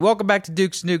Welcome back to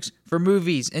Duke's Nukes for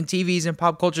movies and TVs and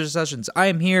pop culture sessions. I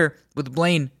am here with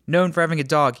Blaine, known for having a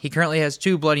dog. He currently has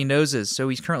 2 bloody noses, so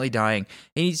he's currently dying.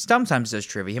 And he sometimes does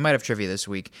trivia. He might have trivia this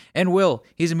week. And Will,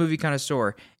 he's a movie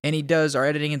connoisseur, and he does our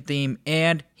editing and theme,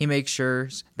 and he makes sure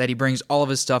that he brings all of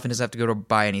his stuff and doesn't have to go to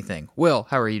buy anything. Will,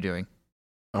 how are you doing?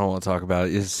 I don't want to talk about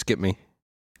it. Just skip me.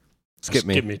 Skip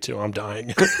me too. I'm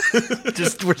dying.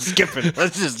 We're skipping.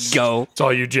 Let's just go. It's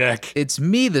all you, Jack. It's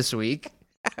me this week.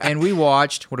 And we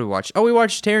watched, what did we watch? Oh, we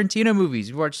watched Tarantino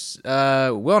movies. We watched,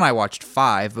 Will and I watched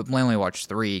 5, but Blaine only watched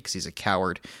 3 because he's a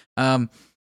coward. The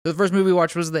first movie we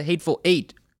watched was The Hateful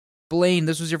Eight. Blaine,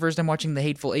 this was your first time watching The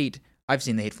Hateful Eight. I've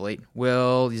seen The Hateful Eight.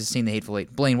 Will, you've seen The Hateful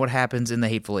Eight. Blaine, what happens in The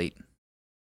Hateful Eight?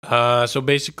 So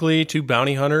basically, 2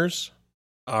 bounty hunters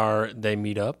they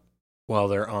meet up while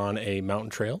they're on a mountain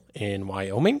trail in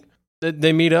Wyoming.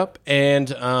 They meet up,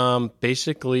 and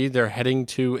basically they're heading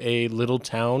to a little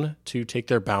town to take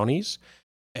their bounties.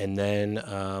 And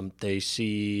then they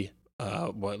see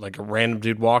a random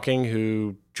dude walking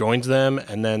who joins them,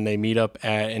 and then they meet up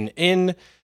at an inn,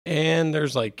 and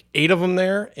there's 8 of them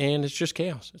there, and it's just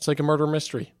chaos. It's like a murder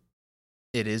mystery.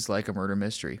 It is like a murder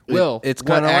mystery. Will, It's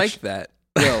kind of like that.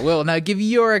 Will, now give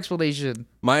your explanation.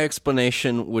 My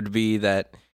explanation would be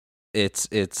that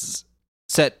it's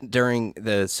set during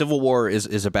the Civil War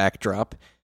is a backdrop.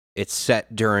 It's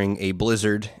set during a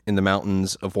blizzard in the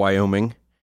mountains of Wyoming,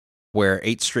 where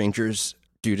 8 strangers,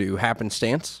 due to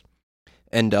happenstance,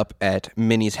 end up at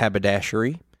Minnie's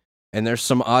haberdashery, and there's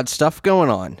some odd stuff going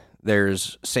on.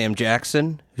 There's Sam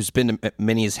Jackson, who's been to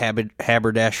Minnie's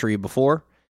haberdashery before.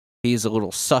 He's a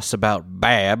little sus about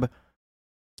Bab.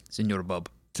 Senor Bub.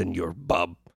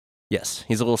 Yes,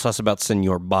 he's a little sus about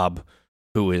Senor Bob,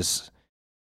 who is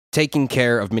taking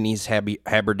care of Minnie's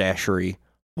haberdashery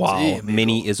while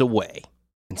Minnie is away.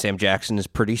 And Sam Jackson is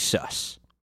pretty sus.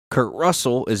 Kurt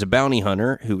Russell is a bounty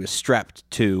hunter who is strapped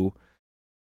to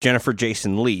Jennifer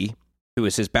Jason Leigh, who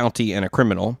is his bounty and a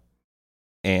criminal.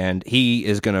 And he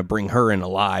is going to bring her in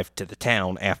alive to the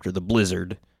town after the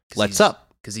blizzard lets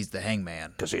up. Because he's the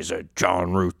hangman. Because he's a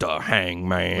John Root the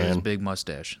hangman. With his big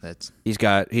mustache. He's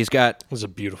got. It's a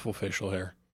beautiful facial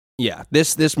hair. Yeah,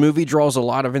 this movie draws a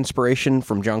lot of inspiration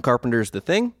from John Carpenter's The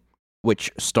Thing,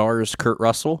 which stars Kurt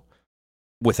Russell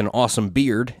with an awesome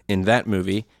beard in that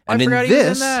movie. And I forgot in he was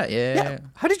this, in that. Yeah.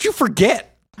 How did you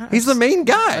forget? He's the main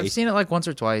guy. I've seen it once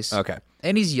or twice. Okay.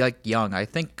 And he's young. I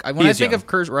think when I think young. of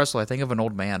Kurt Russell, I think of an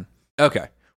old man. Okay.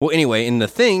 Well, anyway, in The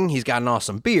Thing, he's got an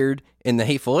awesome beard. In The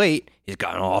Hateful Eight, he's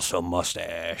got an awesome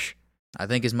mustache. I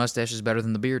think his mustache is better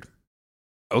than the beard.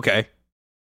 Okay.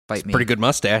 Fight me. Pretty good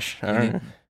mustache. All right.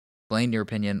 Blaine, your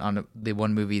opinion on the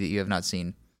one movie that you have not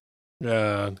seen.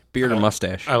 Beard or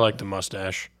mustache? I like the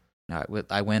mustache. All right,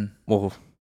 I win. Well,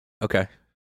 okay.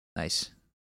 Nice.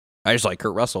 I just like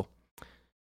Kurt Russell.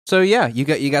 So yeah, you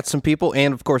got some people,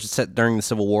 and of course it's set during the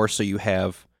Civil War, so you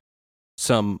have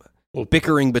some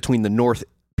bickering between the North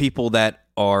people that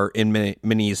are in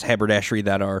Minnie's haberdashery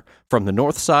that are from the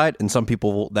North side, and some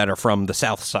people that are from the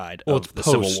South side of the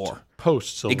Civil War.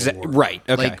 Post Civil War. Right.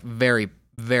 Okay. Like very,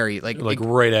 very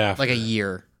right after, like a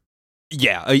year.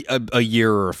 Yeah, a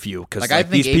year or a few, because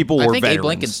these people were veterans. Abe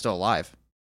Lincoln's still alive.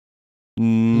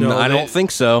 No, I don't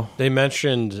think so. They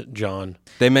mentioned John.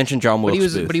 They mentioned John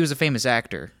Wilkes Booth. But he was a famous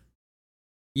actor.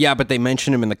 Yeah, but they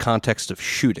mentioned him in the context of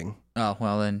shooting. Oh,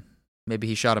 well then, maybe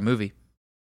he shot a movie.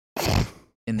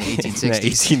 In the 1860s. In the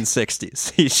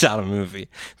 1860s. He shot a movie.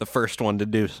 The first one to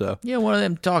do so. Yeah, one of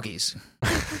them talkies.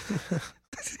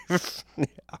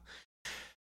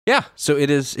 Yeah, so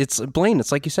it's Blaine.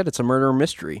 It's like you said, it's a murder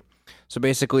mystery. So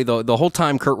basically, the whole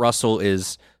time Kurt Russell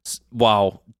is,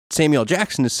 while Samuel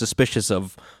Jackson is suspicious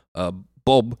of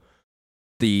Bob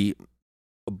the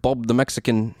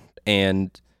Mexican,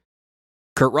 and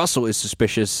Kurt Russell is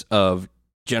suspicious of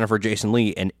Jennifer Jason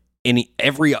Leigh and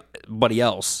everybody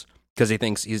else, because he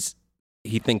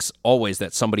thinks always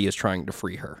that somebody is trying to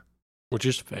free her, which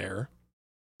is fair.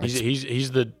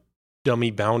 He's the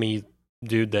dummy bounty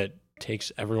dude that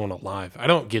takes everyone alive. I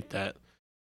don't get that,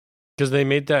 because they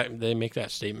make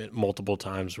that statement multiple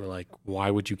times. We're like, why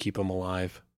would you keep him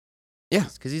alive? Yeah,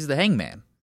 because he's the hangman.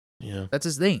 Yeah, that's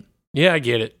his thing. Yeah, I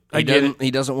get it.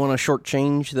 He doesn't want to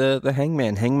shortchange the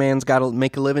hangman. Hangman's got to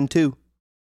make a living too.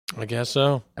 I guess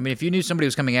so. I mean, if you knew somebody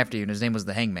was coming after you and his name was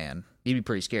the hangman, you'd be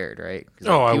pretty scared, right?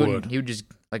 I would. He would just,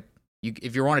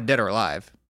 if you're wanted dead or alive,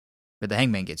 but the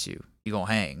hangman gets you, you gonna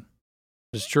hang.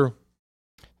 It's true.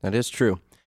 That is true.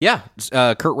 Yeah,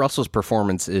 Kurt Russell's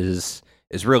performance is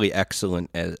really excellent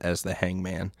as the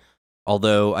hangman.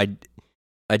 Although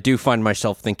I do find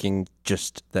myself thinking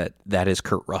just that is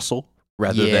Kurt Russell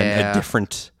rather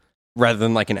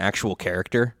than like an actual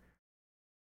character.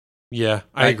 Yeah,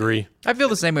 I agree. I feel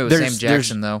the same way with Sam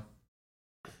Jackson, though.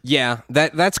 Yeah,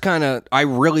 that's kind of. I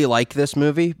really like this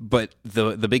movie, but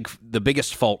the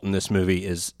biggest fault in this movie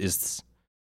is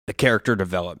the character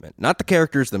development, not the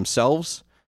characters themselves,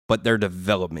 but their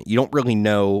development. You don't really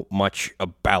know much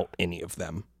about any of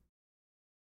them.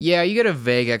 Yeah, you get a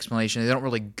vague explanation. They don't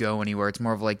really go anywhere. It's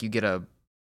more of like you get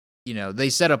they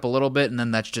set up a little bit, and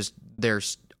then that's just their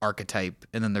archetype,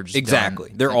 and then they're just exactly.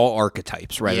 done. They're all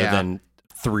archetypes rather than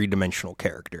three-dimensional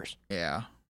characters. Yeah.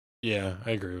 Yeah,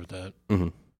 I agree with that. Mm-hmm.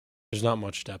 There's not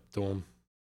much depth to them.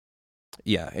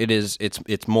 Yeah, it is.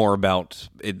 It's more about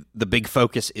the big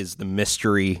focus is the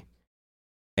mystery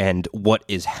and what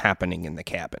is happening in the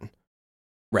cabin,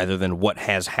 rather than what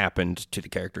has happened to the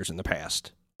characters in the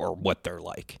past or what they're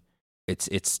like.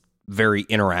 It's very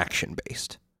interaction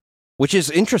based, which is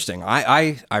interesting.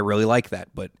 I really like that,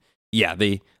 but yeah,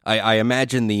 I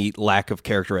imagine the lack of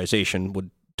characterization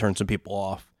would turn some people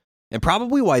off. And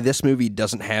probably why this movie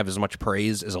doesn't have as much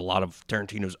praise as a lot of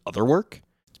Tarantino's other work.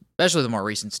 Especially the more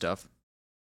recent stuff.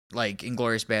 Like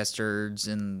Inglourious Bastards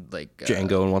and like...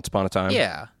 Django and Once Upon a Time.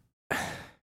 Yeah.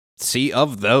 See,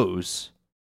 of those,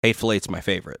 Hateful Eight's my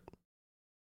favorite.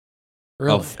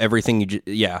 Really? Of everything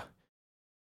yeah.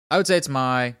 I would say it's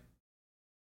might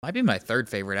be my third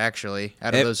favorite, actually,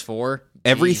 out of those four.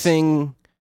 Jeez.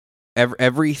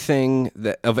 Everything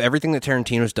that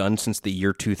Tarantino's done since the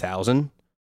year 2000...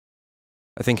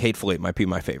 I think Hateful Eight might be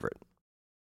my favorite.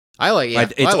 I like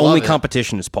it. Its only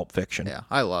competition is Pulp Fiction. Yeah,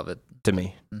 I love it. To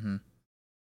me. Mm-hmm.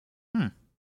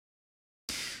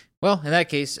 Well, in that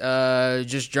case,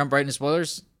 just jump right into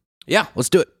spoilers. Yeah, let's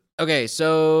do it. Okay,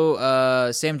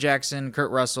 so Sam Jackson,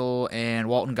 Kurt Russell, and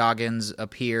Walton Goggins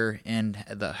appear in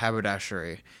the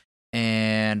haberdashery.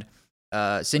 And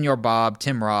Senor Bob,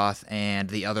 Tim Roth, and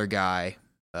the other guy,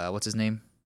 what's his name?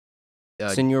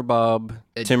 Senor Bob,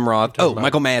 Tim Roth.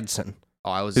 Michael Madsen.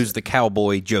 Who's the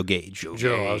cowboy Joe Gage.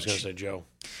 Joe, I was going to say Joe.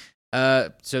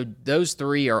 So those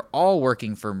three are all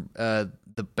working for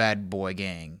the bad boy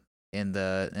gang, and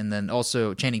then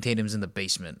also Channing Tatum's in the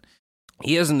basement.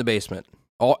 He is in the basement.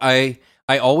 I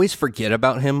always forget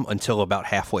about him until about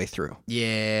halfway through.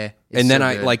 Yeah, and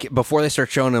then before they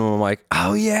start showing him, I'm like,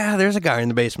 oh yeah, there's a guy in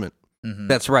the basement. Mm-hmm.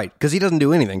 That's right, because he doesn't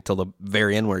do anything till the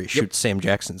very end where he shoots Sam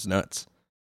Jackson's nuts.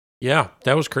 Yeah,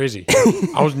 that was crazy.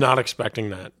 I was not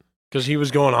expecting that. Because he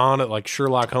was going on at like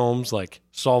Sherlock Holmes, like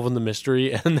solving the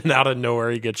mystery, and then out of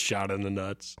nowhere he gets shot in the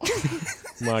nuts.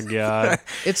 My God,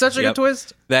 it's such a good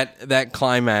twist. That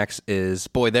climax is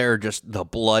they're just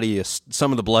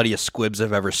some of the bloodiest squibs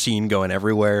I've ever seen going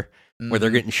everywhere. Where they're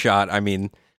getting shot. I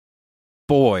mean,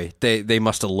 they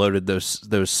must have loaded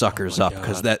those suckers up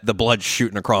because the blood's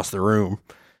shooting across the room.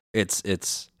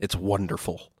 It's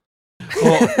wonderful.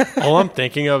 Well, all I'm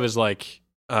thinking of is like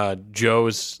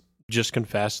Joe's just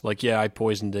confessed, like, yeah, I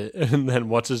poisoned it, and then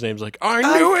what's his name's like, I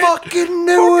fucking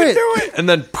knew it, and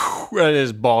then and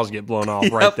his balls get blown off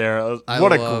right there.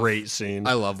 What a great scene!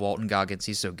 I love Walton Goggins;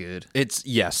 he's so good. It's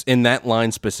in that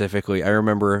line specifically. I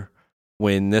remember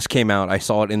when this came out, I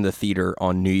saw it in the theater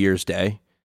on New Year's Day.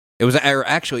 It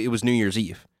was New Year's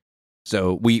Eve,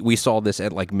 so we saw this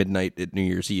at like midnight at New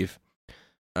Year's Eve,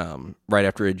 right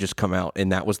after it had just come out,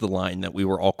 and that was the line that we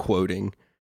were all quoting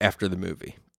after the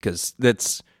movie because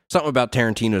that's. Something about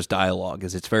Tarantino's dialogue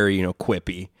is it's very,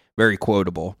 quippy, very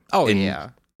quotable. Oh, and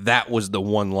yeah. That was the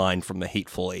one line from The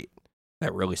Hateful Eight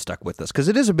that really stuck with us because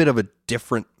it is a bit of a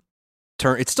different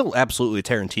turn. It's still absolutely a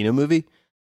Tarantino movie,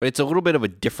 but it's a little bit of a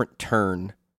different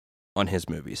turn on his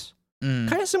movies.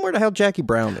 Kind of similar to how Jackie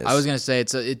Brown is. I was gonna say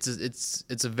it's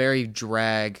a very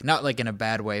drag, not like in a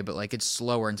bad way, but like it's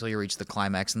slower until you reach the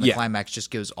climax, and the climax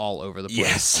just goes all over the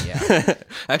place. Yes, yeah.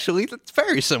 Actually, that's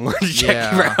very similar to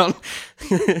Jackie Brown.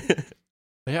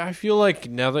 Yeah, I feel like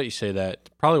now that you say that,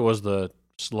 it probably was the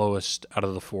slowest out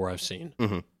of the four I've seen.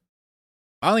 Mm-hmm.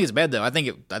 I don't think it's bad though. I think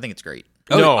it's great.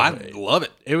 Oh, no, I love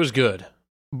it. It was good.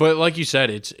 But like you said,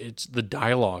 it's the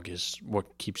dialogue is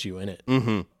what keeps you in it.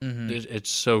 Mm-hmm. Mm-hmm. It's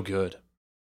so good.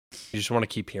 You just want to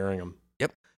keep hearing them.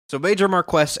 Yep. So Major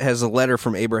Marquess has a letter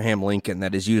from Abraham Lincoln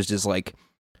that is used as like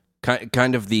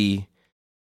kind of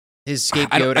his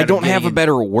scapegoat. I don't have a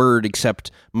better word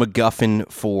except MacGuffin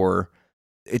for.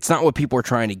 It's not what people are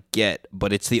trying to get,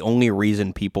 but it's the only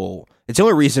reason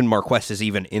Marquess is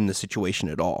even in the situation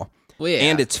at all. Well, yeah.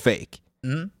 And it's fake.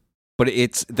 Mm-hmm. But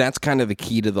that's kind of the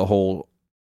key to the whole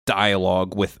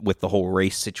dialogue with the whole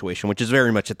race situation, which is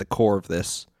very much at the core of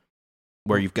this,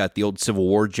 where you've got the old Civil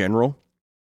War general,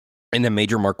 and then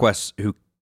Major Marquess, who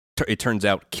it turns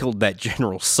out killed that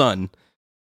general's son.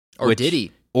 Or did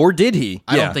he? Or did he?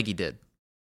 I don't think he did.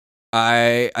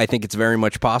 I think it's very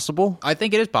much possible. I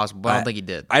think it is possible, but I don't think he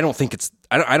did. I don't think it's.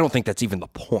 I don't think that's even the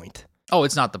point. Oh,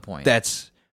 it's not the point.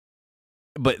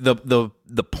 But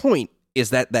the point is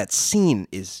that scene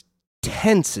is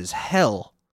tense as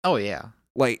hell. Oh yeah.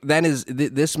 Like that is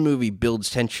this movie builds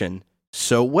tension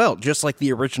so well, just like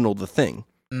the original The Thing,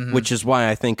 which is why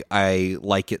I think I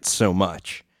like it so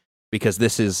much, because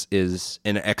this is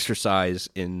an exercise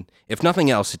in, if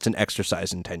nothing else, it's an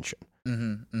exercise in tension,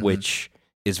 which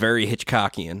is very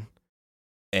Hitchcockian,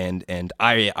 and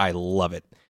I love it.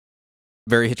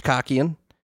 Very Hitchcockian.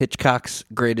 Hitchcock's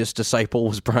greatest disciple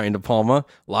was Brian De Palma.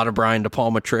 A lot of Brian De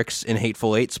Palma tricks in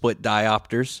Hateful Eight, split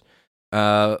diopters.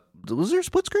 Was there a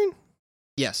split screen?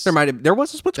 Yes. There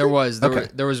was a split screen?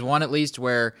 There was one at least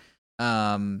where they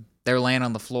were laying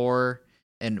on the floor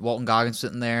and Walton Goggins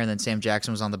sitting there, and then Sam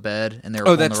Jackson was on the bed, and they were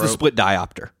pulling that's the the rope. split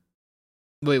diopter.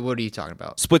 Wait, what are you talking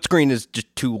about? Split screen is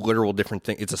just two literal different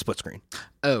things. It's a split screen.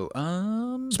 Oh,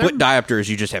 split diopter is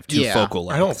you just have two focal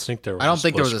lengths. I don't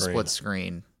think there was a split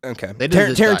screen. Okay.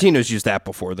 Tarantino's used that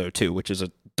before though too, which is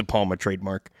a De Palma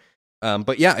trademark.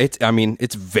 But yeah,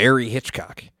 it's very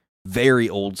Hitchcock, very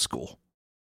old school.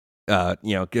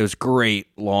 It was great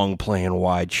long playing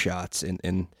wide shots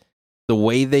and the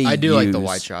way they I do like the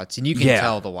wide shots, and you can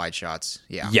tell the wide shots.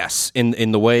 Yeah. Yes,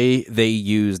 in the way they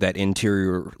use that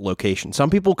interior location. Some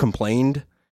people complained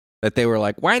that they were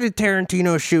like, "Why did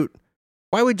Tarantino shoot?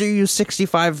 Why would you use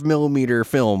 65 millimeter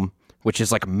film, which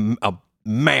is like a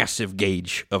massive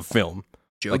gauge of film,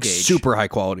 Joe like Gauge. super high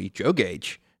quality Joe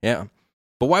Gauge?" Yeah,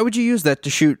 but why would you use that to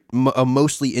shoot a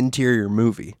mostly interior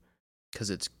movie? Because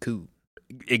it's cool.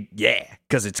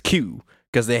 Because it's Q.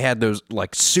 Because they had those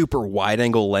like super wide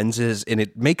angle lenses, and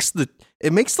it makes the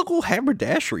whole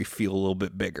haberdashery feel a little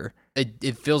bit bigger.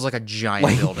 It feels like a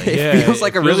giant building. It feels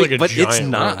like but it's giant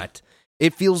not. room.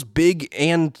 It feels big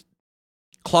and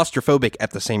claustrophobic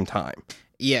at the same time.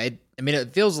 Yeah,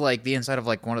 it feels like the inside of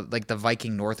like one of like the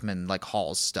Viking Northman like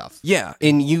halls stuff. Yeah,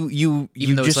 and even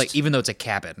though it's a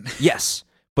cabin. Yes,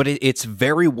 but it's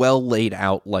very well laid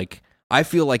out. Like I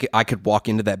feel like I could walk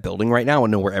into that building right now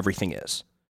and know where everything is.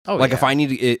 Oh, like yeah. if I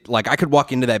need it, like I could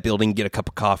walk into that building, get a cup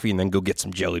of coffee, and then go get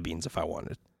some jelly beans if I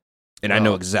wanted, and I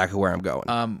know exactly where I'm going.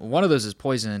 One of those is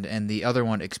poisoned, and the other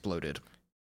one exploded.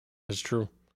 That's true.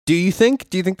 Do you think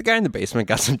the guy in the basement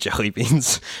got some jelly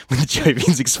beans when the jelly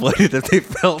beans exploded if they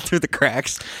fell through the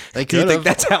cracks? They Do you think could've.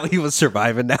 that's how he was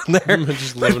surviving down there?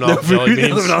 Just living off jelly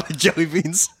beans. Living off the jelly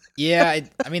beans. Yeah,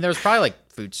 there was probably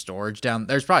like food storage down.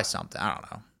 There's probably something. I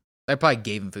don't know. They probably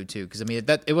gave him food too, because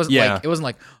it wasn't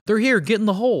like they're here, get in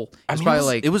the hole.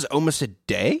 It was almost a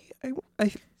day.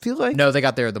 I feel like no, they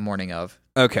got there the morning of.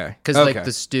 Okay, because like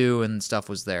the stew and stuff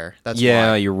was there. That's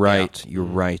why. You're right. Yeah. You're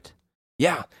right.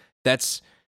 Yeah, that's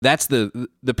the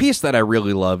piece that I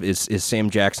really love is Sam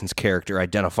Jackson's character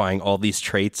identifying all these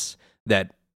traits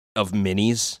that of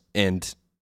Minnie's and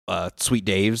Sweet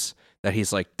Dave's that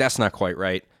he's like, that's not quite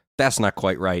right. That's not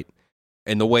quite right.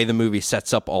 And the way the movie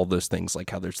sets up all those things, like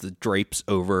how there's the drapes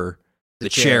over the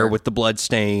chair with the blood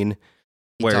stain.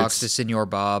 He talks to Senor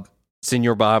Bob,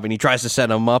 and he tries to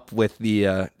set him up with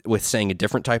with saying a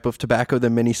different type of tobacco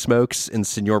than Minnie smokes. And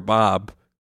Senor Bob,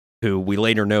 who we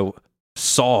later know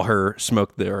saw her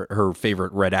smoke her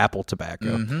favorite red apple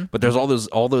tobacco. Mm-hmm. But there's all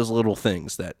those little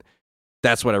things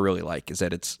that's what I really like, is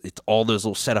that it's all those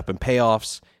little setup and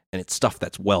payoffs, and it's stuff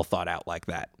that's well thought out like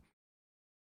that.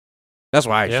 That's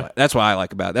why I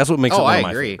like about it. That's what makes it one of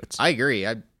my favorites. I agree.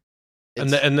 And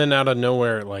then out of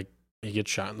nowhere, like he gets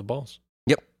shot in the balls.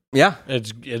 Yep. Yeah.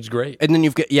 It's great. And then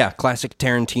you've got classic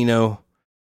Tarantino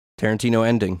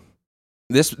ending.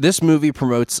 This movie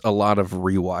promotes a lot of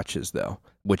rewatches though,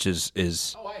 which is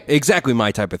exactly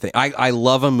my type of thing. I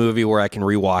love a movie where I can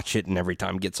rewatch it and every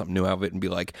time get something new out of it and be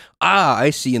like, I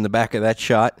see in the back of that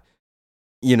shot,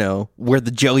 where the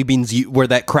jelly beans, where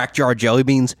that crack jar of jelly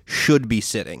beans should be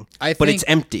sitting, but it's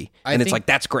empty, and it's like,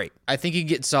 that's great. I think you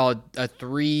get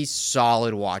 3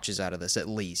 solid watches out of this at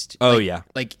least. Oh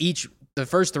the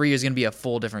first 3 is going to be a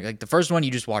full different. Like the first one,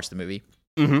 you just watch the movie.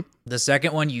 Mm-hmm. The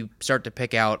second one, you start to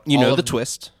pick out. The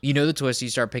twist. You know the twist. You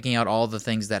start picking out all the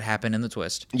things that happen in the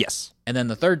twist. Yes. And then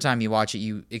the third time you watch it,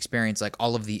 you experience like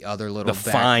all of the other little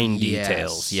fine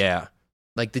details. Yeah.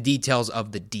 Like the details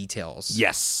of the details.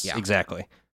 Yes, exactly.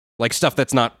 Like stuff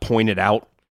that's not pointed out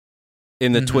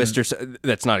in the twist, or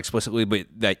that's not explicitly, but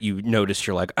that you notice,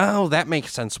 you're like, oh, that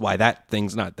makes sense why that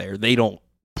thing's not there. They don't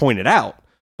point it out,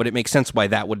 but it makes sense why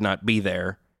that would not be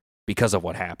there because of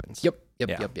what happens. Yep.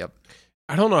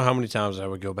 I don't know how many times I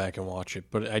would go back and watch it,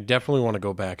 but I definitely want to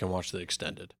go back and watch the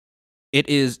extended.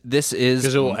 This is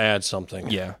because it will add something.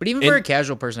 Yeah, but even for a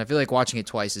casual person, I feel like watching it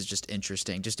twice is just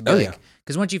interesting, just to be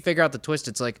because once you figure out the twist,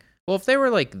 it's like, Well, if they were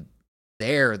like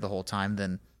there the whole time,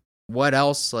 then what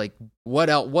else? Like what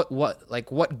else?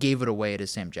 What gave it away to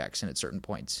Sam Jackson at certain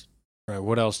points? Right.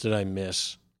 What else did I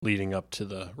miss leading up to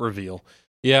the reveal?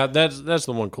 Yeah, that's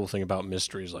the one cool thing about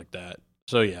mysteries like that.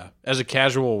 So yeah, as a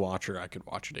casual watcher, I could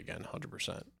watch it again,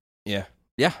 100%. Yeah.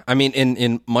 Yeah. I mean,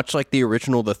 in much like the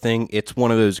original The Thing, it's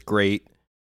one of those great.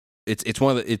 It's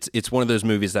one of those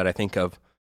movies that I think of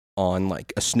on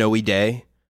like a snowy day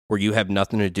where you have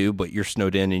nothing to do but you're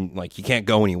snowed in and like you can't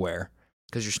go anywhere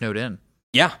because you're snowed in.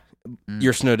 Yeah,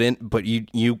 you're snowed in, but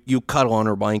you cuddle on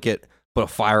her blanket, put a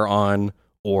fire on,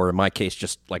 or in my case,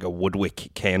 just like a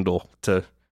woodwick candle to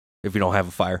if you don't have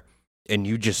a fire, and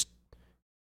you just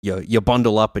you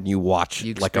bundle up and you watch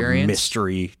like a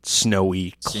mystery,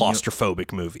 snowy,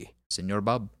 claustrophobic movie. Senor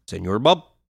Bob.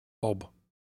 Bob.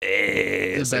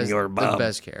 Senor Bob. The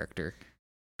best character.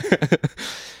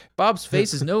 Bob's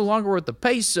face is no longer worth the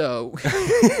peso.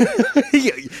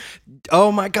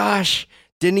 Oh my gosh.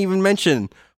 Didn't even mention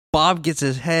Bob gets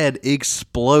his head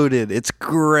exploded. It's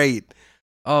great.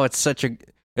 Oh, it's a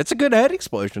good head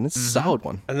explosion. It's a solid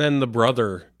one. And then the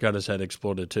brother got his head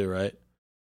exploded too, right?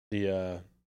 The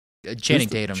Channing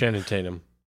Tatum. Channing Tatum.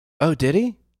 Oh, did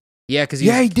he? Yeah, because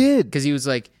he did. Because he was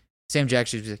like Sam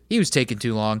Jackson was like, he was taking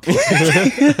too long.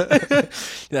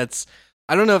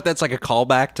 I don't know if that's like a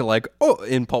callback to like,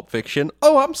 in Pulp Fiction.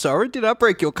 Oh, I'm sorry. Did I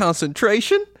break your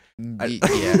concentration?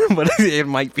 Yeah. But it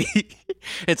might be.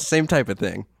 It's the same type of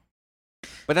thing.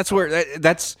 But that's where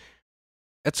that's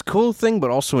a cool thing, but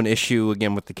also an issue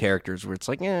again with the characters where it's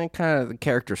like, kind of the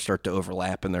characters start to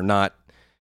overlap and they're not.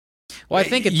 Well, I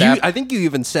think I think you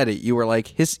even said it. You were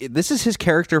like, this is his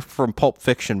character from Pulp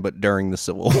Fiction, but during the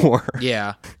Civil War.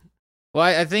 Yeah. Well,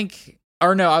 I think,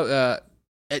 or no, I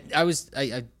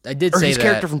did say his that.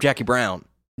 character from Jackie Brown.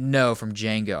 No, from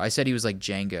Django. I said he was like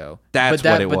Django. What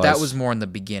it was. But that was more in the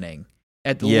beginning.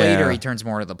 Later, he turns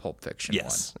more into the Pulp Fiction one.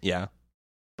 Yeah.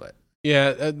 But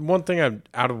yeah, one thing I'm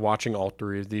out of watching all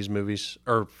three of these movies,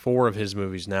 or four of his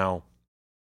movies now,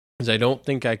 is I don't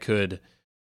think I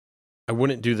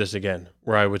wouldn't do this again,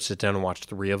 where I would sit down and watch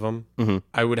three of them. Mm-hmm.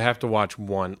 I would have to watch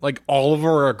one. Like, all of them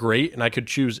are great, and I could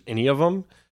choose any of them,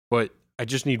 but I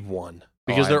just need one.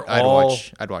 Because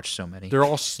I'd watch so many. They're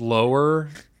all slower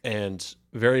and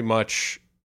very much.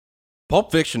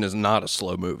 Pulp Fiction is not a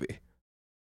slow movie.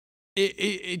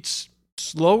 It's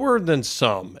slower than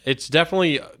some. It's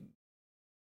definitely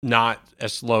not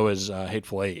as slow as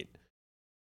Hateful Eight.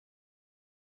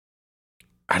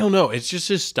 I don't know. It's just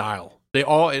his style.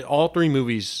 All three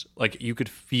movies, like, you could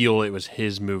feel it was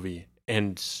his movie,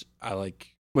 and I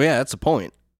like. Well, yeah, that's the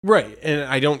point, right? And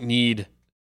I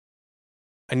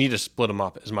need to split them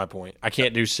up. Is my point. I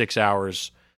can't do 6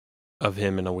 hours of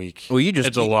him in a week. Well,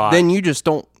 it's a lot. Then you just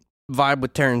don't vibe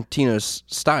with Tarantino's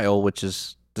style,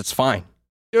 that's fine.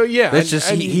 Yeah,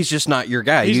 he's just not your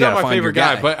guy. He's you not my find favorite your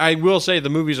guy, but I will say the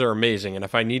movies are amazing, and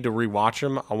if I need to rewatch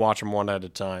them, I'll watch them one at a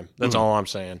time. That's all I'm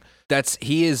saying.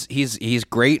 He's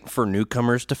great for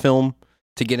newcomers to film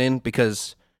to get in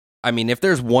because, I mean, if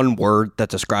there's one word that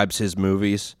describes his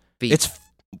movies, that's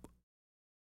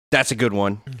a good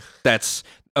one. That's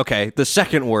okay. The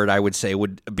second word I would say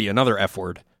would be another F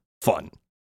word: fun.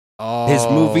 Oh. His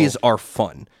movies are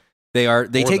fun. They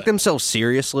take themselves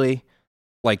seriously.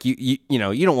 Like you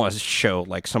don't want to show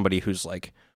like somebody who's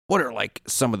like, what are like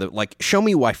some of the like show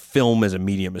me why film as a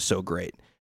medium is so great.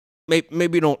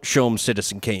 Maybe don't show them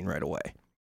Citizen Kane right away.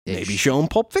 Maybe show them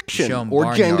Pulp Fiction or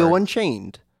Barnyard. Django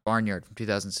Unchained. Barnyard from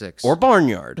 2006. Or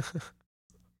Barnyard.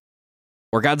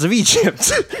 Or Gods of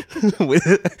Egypt.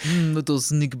 Little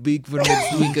sneak peek for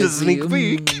next week. Sneak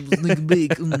peek. Sneak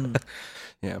peek.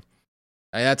 Yeah.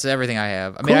 That's everything I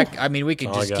have. I Cool. mean, I mean, we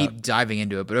could just keep diving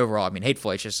into it, but overall, I mean,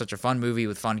 Hateful Eight's just such a fun movie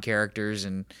with fun characters,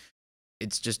 and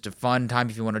it's just a fun time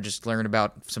if you want to just learn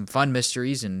about some fun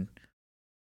mysteries and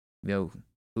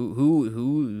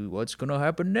what's gonna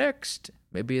happen next?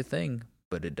 Maybe a thing,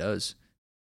 but it does.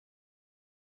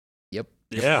 Yep.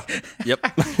 Yeah. Yep.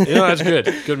 That's good.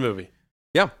 Good movie.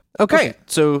 Yeah. Okay.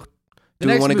 So the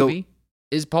next movie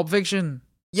is Pulp Fiction.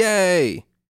 Yay!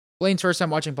 Blaine's first time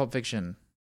watching Pulp Fiction.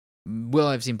 Will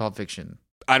I've seen Pulp Fiction?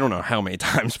 I don't know how many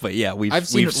times, but yeah, I've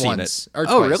seen it once or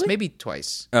twice, really? Maybe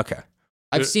twice. Okay.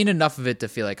 I've seen enough of it to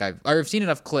feel like I've seen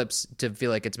enough clips to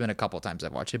feel like it's been a couple times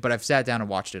I've watched it, but I've sat down and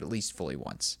watched it at least fully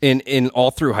once. In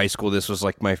all through high school, this was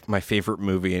like my favorite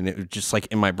movie, and it was just like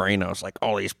in my brain, I was like,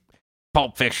 all these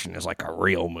Pulp Fiction is like a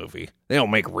real movie. They don't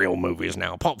make real movies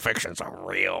now. Pulp Fiction's a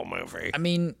real movie. I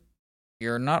mean,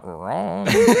 you're not wrong.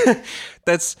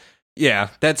 That's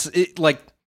it.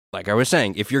 Like I was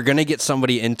saying, if you're gonna get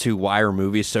somebody into why are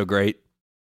movies so great,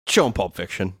 show them Pulp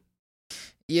Fiction.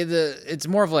 Yeah, it's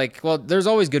more of like, well, there's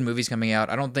always good movies coming out.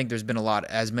 I don't think there's been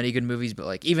as many good movies, but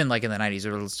like even like in the 90s,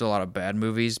 there were still a lot of bad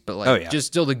movies. But like, just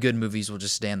still the good movies will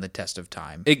just stand the test of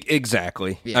time.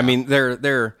 Exactly. Yeah. I mean,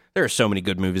 there are so many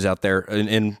good movies out there,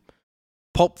 and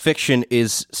Pulp Fiction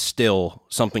is still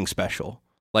something special.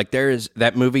 Like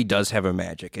that movie does have a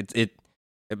magic. It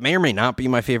may or may not be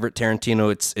my favorite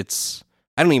Tarantino. It's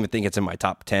I don't even think it's in my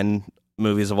top 10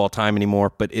 movies of all time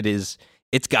anymore, but it's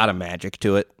got a magic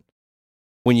to it.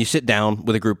 When you sit down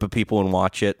with a group of people and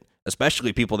watch it,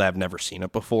 especially people that have never seen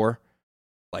it before,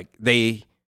 like they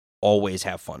always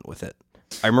have fun with it.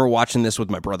 I remember watching this with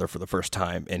my brother for the first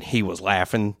time, and he was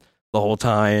laughing the whole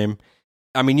time.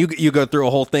 I mean, you go through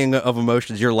a whole thing of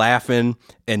emotions. You're laughing,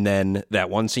 and then that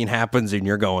one scene happens, and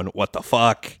you're going, "What the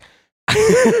fuck?"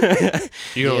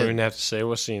 You don't even have to say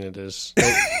what scene it is.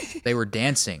 They were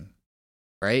dancing,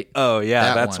 right? Oh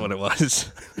yeah, that's one. what it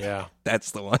was. Yeah,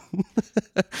 that's the one.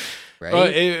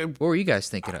 Right? What were you guys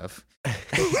thinking of?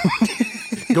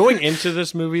 Going into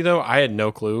this movie, though, I had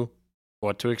no clue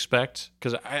what to expect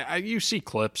because you see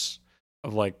clips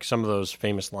of like some of those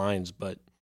famous lines, but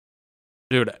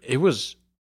dude, it was,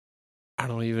 I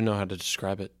don't even know how to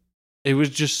describe it. It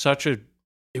was just such a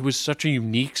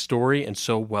unique story and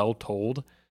so well told.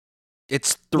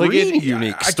 It's three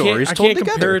unique stories I told can't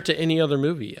together. compare it to any other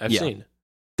movie I've seen.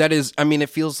 That is, I mean, it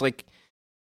feels like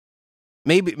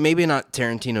maybe not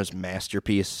Tarantino's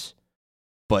masterpiece,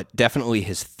 but definitely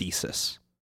his thesis.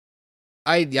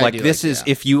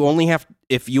 If you only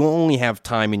have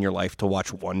time in your life to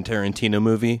watch one Tarantino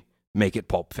movie, make it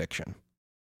Pulp Fiction.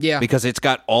 Yeah, because it's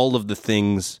got all of the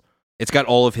things. It's got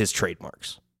all of his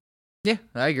trademarks. Yeah,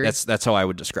 I agree. That's how I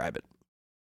would describe it.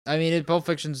 I mean, Pulp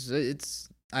Fiction's.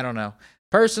 I don't know.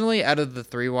 Personally, out of the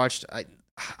three watched,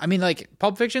 I mean, like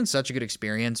Pulp Fiction's such a good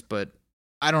experience, but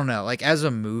I don't know. Like as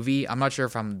a movie, I'm not sure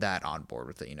if I'm that on board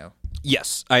with it. You know.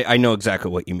 Yes, I know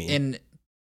exactly what you mean. And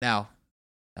now,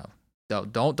 no,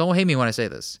 don't hate me when I say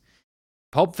this.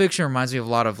 Pulp Fiction reminds me of a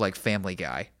lot of like Family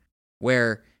Guy,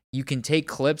 where you can take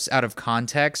clips out of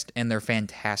context and they're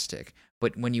fantastic.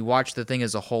 But when you watch the thing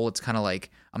as a whole, it's kind of like,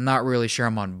 I'm not really sure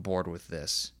I'm on board with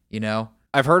this, you know?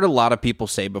 I've heard a lot of people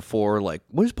say before, like,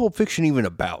 what is Pulp Fiction even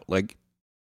about? Like,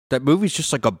 that movie's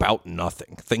just like about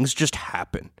nothing. Things just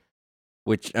happen.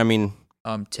 Which, I mean...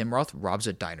 Tim Roth robs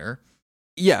a diner.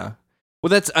 Yeah. Well,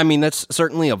 that's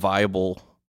certainly a viable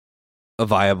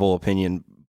opinion.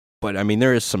 But, I mean,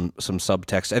 there is some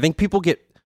subtext. I think people get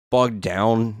bogged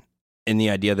down in the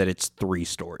idea that it's three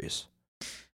stories.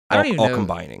 I don't even know.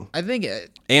 Combining. I think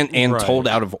and told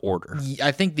out of order.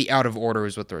 I think the out of order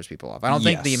is what throws people off. I don't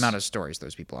think the amount of stories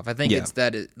throws people off. I think it's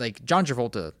that like John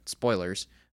Travolta, spoilers,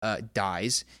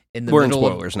 dies in the middle. We're in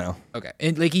spoilers now. Okay,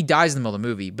 and like he dies in the middle of the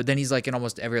movie, but then he's like in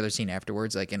almost every other scene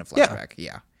afterwards, like in a flashback.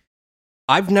 Yeah.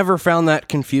 I've never found that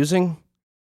confusing.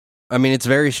 I mean, it's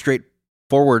very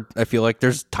straightforward. I feel like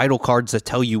there's title cards that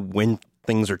tell you when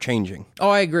things are changing. Oh,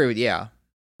 I agree with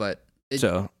but.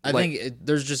 I think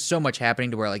there's just so much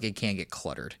happening to where like it can't get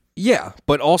cluttered. Yeah,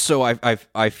 but also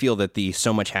I feel that the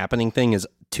so much happening thing is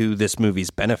to this movie's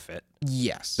benefit.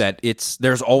 Yes, that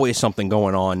there's always something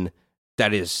going on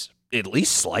that is at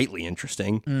least slightly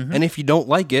interesting, and if you don't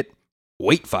like it,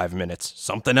 wait 5 minutes,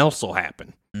 something else will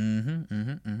happen.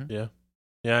 Yeah,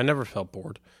 I never felt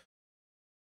bored.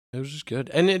 It was just good,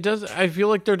 and it does. I feel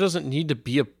like there doesn't need to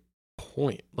be a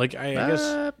point. Like I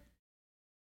guess.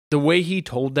 The way he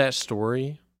told that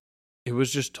story, it was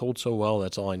just told so well.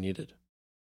 That's all I needed.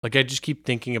 Like I just keep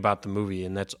thinking about the movie,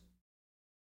 and that's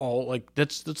all. Like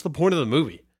that's the point of the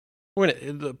movie.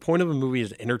 The point of a movie is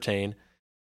to entertain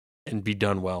and be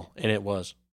done well, and it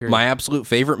was. Period. My absolute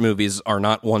favorite movies are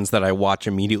not ones that I watch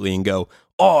immediately and go,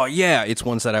 "Oh yeah." It's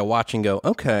ones that I watch and go,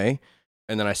 "Okay,"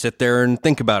 and then I sit there and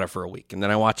think about it for a week, and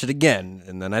then I watch it again,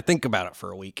 and then I think about it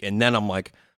for a week, and then I'm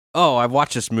like, "Oh, I've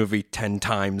watched this movie 10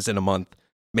 times in a month.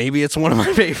 Maybe it's one of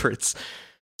my favorites."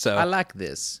 So I like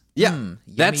this. Yeah,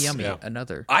 that's yummy. Yeah.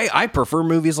 Another. I prefer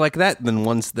movies like that than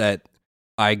ones that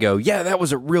I go, yeah, that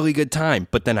was a really good time,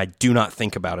 but then I do not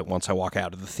think about it once I walk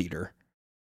out of the theater.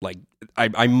 Like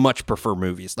I much prefer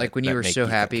movies. Like when you were so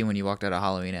happy when you walked out of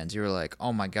Halloween Ends, you were like,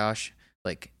 oh my gosh,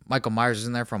 like Michael Myers is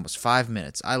in there for almost 5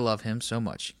 minutes. I love him so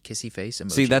much. Kissy face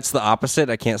emoji. See, that's the opposite.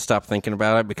 I can't stop thinking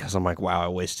about it because I'm like, wow, I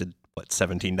wasted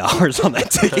 $17 on that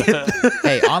ticket.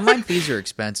 Hey, online fees are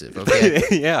expensive, okay?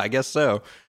 Yeah, I guess so.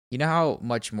 You know how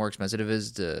much more expensive it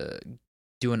is to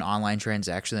do an online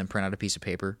transaction than print out a piece of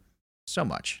paper? So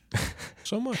much.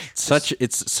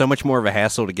 It's so much more of a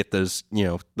hassle to get those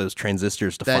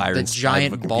transistors to fire the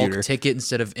giant bulk ticket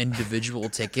instead of individual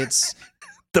tickets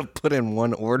to put in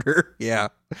one order. Yeah.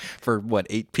 For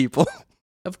 8 people?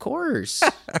 Of course.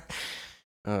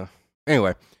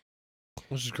 Anyway,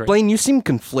 Which is great. Blaine, you seem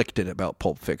conflicted about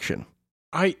Pulp Fiction.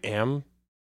 I am,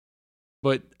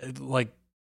 but like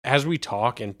as we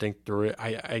talk and think through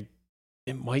it,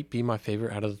 it might be my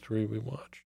favorite out of the three we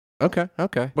watched. Okay.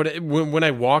 But when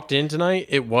I walked in tonight,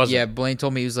 it wasn't. Yeah, Blaine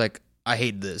told me he was like, I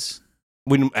hate this.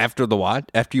 After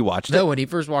you watched it? No, when he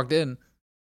first walked in,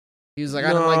 he was like,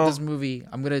 I don't like this movie.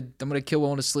 I'm gonna kill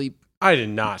Will to sleep. I did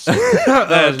not say that.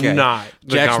 That is not.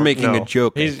 Jack's making a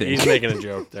joke. He's making a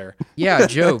joke there. Yeah,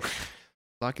 joke.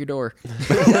 Lock your door.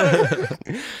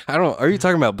 Are you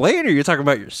talking about Blaine or are you talking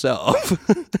about yourself?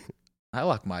 I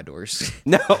lock my doors.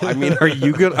 No, I mean, are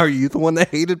you the one that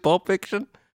hated Pulp Fiction?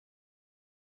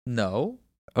 No.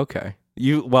 Okay.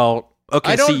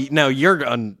 Okay, see, now you're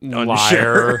Liar.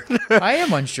 unsure. I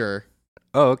am unsure.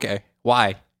 Oh, okay.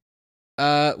 Why?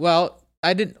 Well,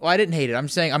 I didn't hate it. I'm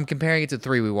saying I'm comparing it to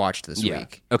 3 we watched this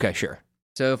week. Okay, sure.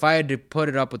 So if I had to put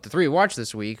it up with the 3 we watched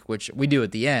this week, which we do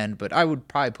at the end, but I would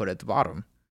probably put it at the bottom.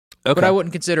 Okay. But I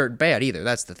wouldn't consider it bad either.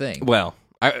 That's the thing. Well,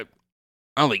 I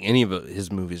don't think any of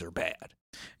his movies are bad.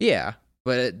 Yeah,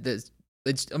 but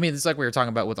it's like we were talking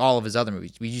about with all of his other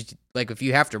movies. We just, like, if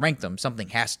you have to rank them, something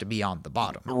has to be on the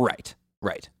bottom. Right.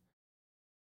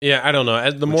 Yeah, I don't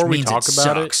know. The more we talk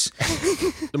about it,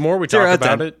 the more we talk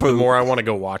about it, the more I want to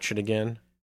go watch it again.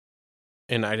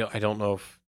 And I don't know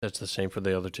if that's the same for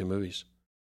the other 2 movies.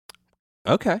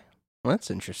 Okay. Well, that's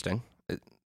interesting.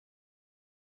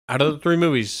 Out of the 3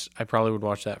 movies, I probably would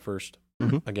watch that first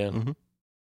again. Mm-hmm.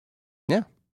 Yeah.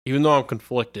 Even though I'm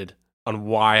conflicted on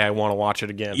why I want to watch it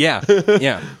again. Yeah.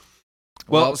 Yeah.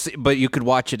 Well, see, but you could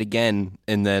watch it again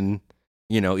and then,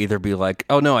 either be like,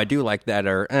 oh, no, I do like that,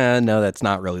 or no, that's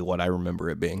not really what I remember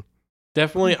it being.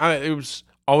 Definitely. It was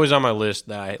always on my list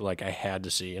that I had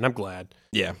to see, and I'm glad.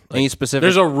 Yeah. Any specific?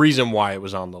 There's a reason why it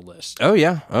was on the list. Oh,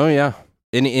 yeah.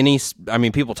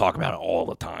 People talk about it all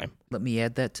the time. Let me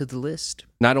add that to the list.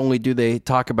 Not only do they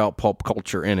talk about pulp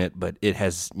culture in it, but it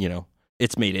has,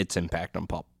 it's made its impact on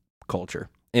pulp culture.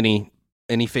 Any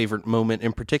favorite moment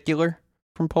in particular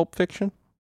from Pulp Fiction?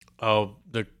 Oh,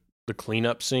 the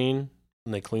cleanup scene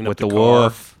when they clean with up the car.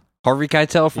 wolf. Harvey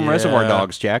Keitel from Reservoir Yeah.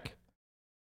 Dogs, Jack.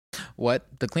 What?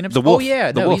 The cleanup? The wolf. Oh,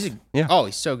 yeah. The No, wolf.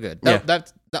 He's so good.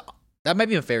 That might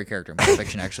be my favorite character in Pulp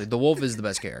Fiction, actually. The wolf is the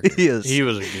best character. He is. He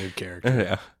was a good character.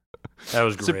 Yeah. That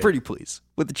was great. So pretty please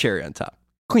with the cherry on top.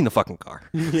 Clean the fucking car.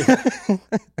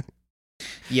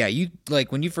 Yeah,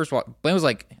 when you first walked, Blaine was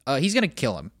like, he's going to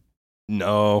kill him.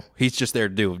 No, he's just there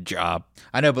to do a job.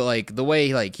 I know, but the way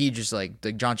he just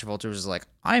the John Travolta was like,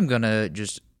 I'm going to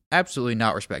just absolutely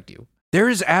not respect you. There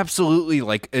is absolutely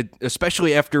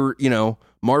especially after,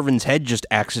 Marvin's head just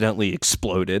accidentally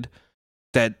exploded,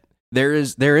 that there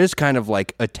is kind of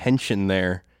a tension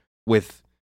there with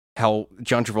how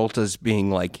John Travolta's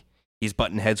being he's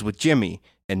butting heads with Jimmy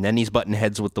and then he's butting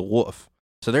heads with the wolf.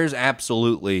 So there's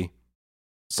absolutely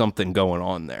something going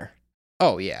on there.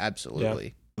 Oh, yeah,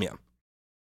 absolutely. Yeah.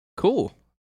 Cool.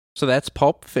 So that's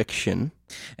Pulp Fiction.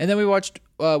 And then we watched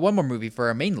one more movie for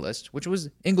our main list, which was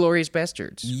Inglourious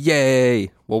Bastards.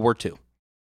 Yay! World War II.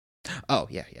 Oh,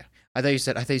 yeah. I thought you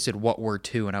said what were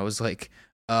 2, and I was like,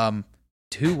 2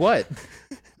 what?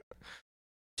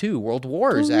 2 World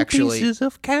Wars, actually. Pieces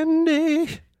of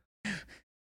candy.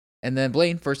 And then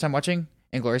Blaine, first time watching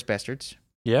Inglourious Bastards.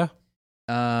 Yeah.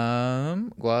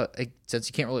 Well,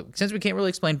 since we can't really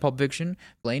explain Pulp Fiction,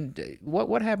 Blaine,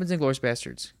 what happens in Inglourious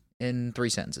Bastards in 3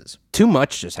 sentences? Too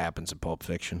much just happens in Pulp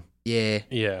Fiction. Yeah.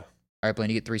 Yeah. All right, Blaine,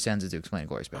 you get 3 sentences to explain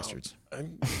Inglourious Bastards.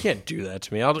 You can't do that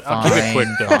to me. I'll keep it quick,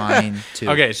 though. Fine. 2.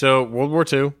 Okay, so World War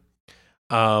II.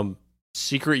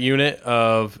 Secret unit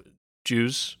of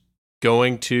Jews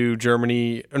going to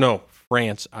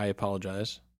France. I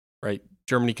apologize. Right?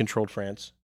 Germany controlled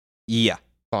France. Yeah.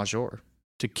 Bonjour.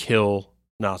 To kill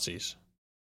Nazis.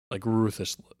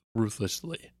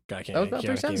 Ruthlessly. That was about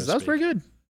 3 sentences. That was pretty good.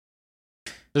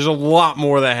 There's a lot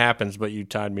more that happens, but you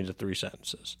tied me to 3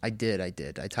 sentences. I did. I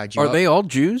tied you Are up. they all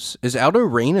Jews? Is Aldo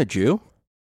Rain a Jew?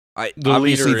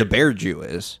 Obviously, the bear Jew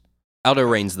is. Aldo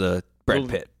Rain's the Brad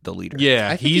Pitt, the leader.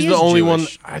 Yeah, he's the only one.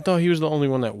 I thought he was the only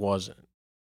one that wasn't.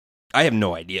 I have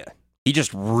no idea. He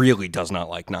just really does not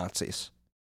like Nazis.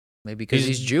 Maybe because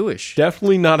he's Jewish.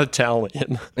 Definitely not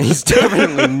Italian. He's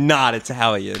definitely not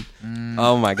Italian.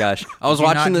 Oh my gosh! I was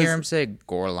watching this. Hear him say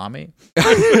 "Gorlami."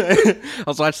 I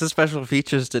was watching the special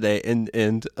features today,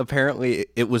 and apparently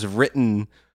it was written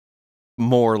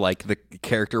more like the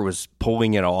character was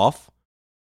pulling it off.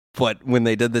 But when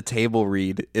they did the table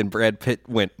read and Brad Pitt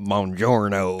went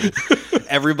 "Buongiorno,"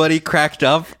 everybody cracked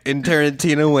up, and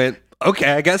Tarantino went,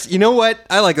 "Okay, I guess you know what?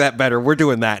 I like that better. We're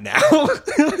doing that now."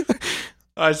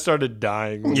 I started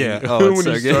dying when, Yeah. he, Oh, it's when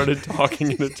so he good. started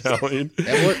talking in Italian.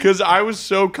 Because I was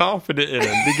so confident in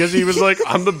him. Because he was like,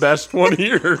 I'm the best one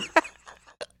here.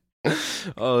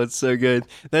 Oh, it's so good.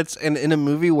 That's in a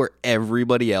movie where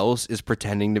everybody else is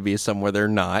pretending to be somewhere they're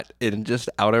not, and just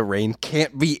out of rain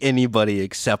can't be anybody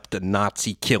except a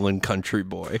Nazi killing country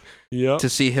boy. Yeah. To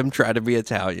see him try to be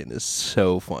Italian is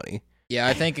so funny. Yeah,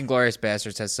 I think Inglourious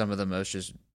Basterds has some of the most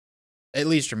just, at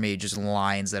least for me, just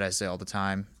lines that I say all the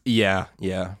time. Yeah,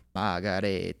 yeah.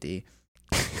 Margaretti.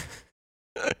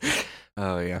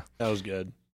 Oh yeah, That was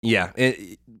good. yeah.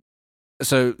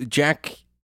 So Jack,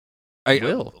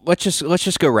 let's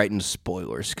just go right into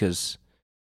spoilers because.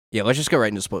 Yeah, let's just go right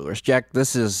into spoilers. Jack,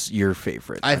 this is your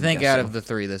favorite. I I'm think guessing. out of the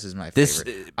three, this is my favorite.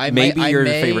 This maybe your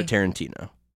favorite Tarantino.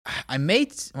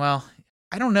 Well,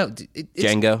 I don't know. It's,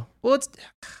 Django. Well,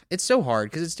 it's so hard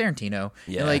because it's Tarantino.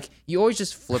 Yeah. And like you always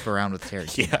just flip around with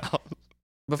Tarantino. Yeah.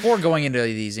 Before going into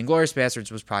these, Inglourious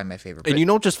Basterds was probably my favorite. And you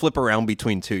don't just flip around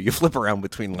between two. You flip around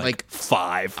between like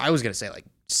 5. I was gonna say like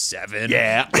 7.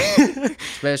 Yeah.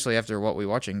 Especially after what we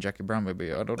watching Jackie Brown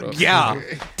maybe. I don't know. Yeah.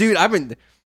 Dude,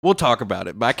 we'll talk about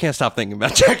it, but I can't stop thinking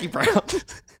about Jackie Brown.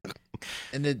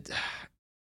 And it,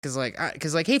 because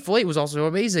like Hateful Eight was also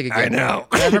amazing again. I know.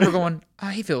 And I remember going,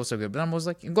 Hateful Eight was so good, but then I was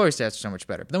like, Inglourious Basterds so much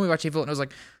better. But then we watched Hateful Eight and I was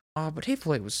like, but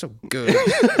Hateful Eight was so good.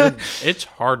 It's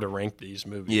hard to rank these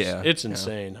movies. Yeah. It's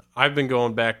insane. I've been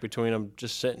going back between them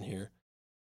just sitting here.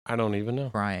 I don't even know.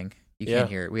 Crying. You Yeah. can't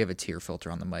hear it. We have a tear filter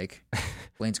on the mic.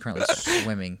 Blaine's currently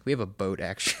swimming. We have a boat,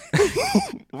 actually.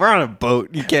 We're on a boat.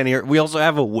 You can't hear. We also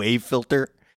have a wave filter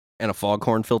and a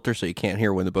foghorn filter, so you can't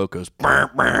hear when the boat goes.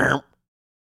 Burp, burp.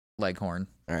 Leghorn.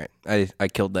 All right, I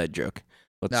killed that joke.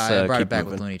 Let's No, I brought keep it back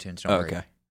moving. with Looney Tunes. Don't worry. Okay.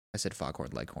 I said foghorn,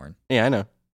 Leghorn. Yeah, I know.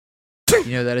 You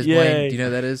know who that is, Yay. Blaine? Do you know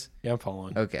who that is? Yeah, I'm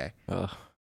following. Okay. Ugh.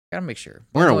 Gotta make sure.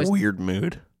 We're in a Always- weird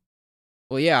mood.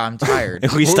 Well, yeah, I'm tired.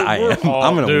 At least I am.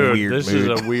 I'm in a Dude, weird this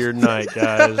mood. is a weird night,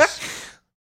 guys.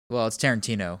 Well, it's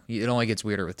Tarantino. It only gets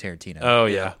weirder with Tarantino. Oh,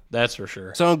 yeah. That's for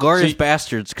sure. So Inglourious See-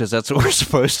 Bastards, because that's what we're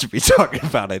supposed to be talking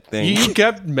about, I think. You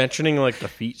kept mentioning, like, the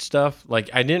feet stuff. Like,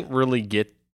 I didn't really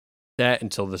get that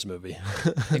until this movie.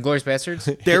 Inglourious Basterds?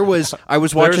 I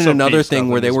was There's watching some another feet stuff thing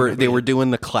where in they this were movie.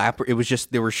 doing the clapper. It was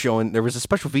just they were showing there was a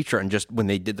special feature on just when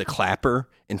they did the clapper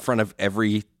in front of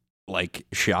every like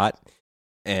shot,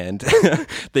 and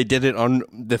they did it on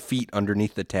the feet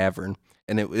underneath the tavern,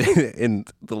 and and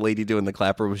the lady doing the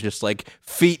clapper was just like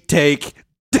feet take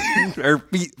or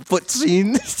foot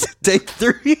scene take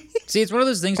 3. See, it's one of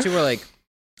those things, too, where, like,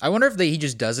 I wonder if he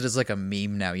just does it as, like, a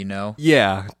meme now, you know?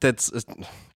 Yeah, that's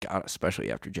God,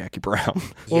 especially after Jackie Brown.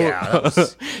 Yeah, that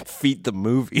was... Feet the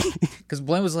movie. Because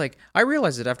Blaine was like, I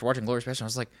realized it after watching Glorious Bastards. I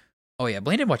was like, oh, yeah,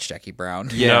 Blaine didn't watch Jackie Brown.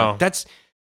 No.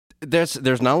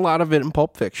 There's not a lot of it in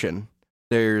Pulp Fiction.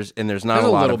 There's not There's a a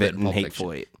lot little of it bit in in Pulp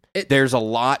Hateful Fiction. Eight. There's a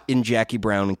lot in Jackie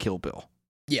Brown and Kill Bill.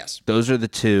 Yes. Those are the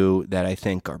two that I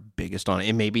think are biggest on it.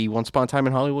 And maybe Once Upon a Time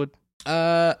in Hollywood.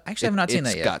 Actually, I've not seen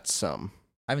that yet. It's got some.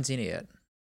 I haven't seen it yet.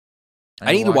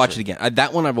 I need to watch it again.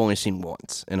 That one I've only seen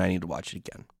once, and I need to watch it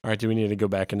again. All right, do we need to go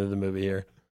back into the movie here?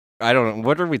 I don't know.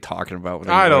 What are we talking about? With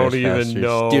I don't Inglourious even Basterds?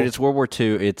 know. Dude, it's World War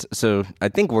II. I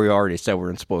think we already said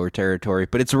we're in spoiler territory,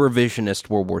 but it's a revisionist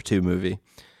World War II movie.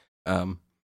 And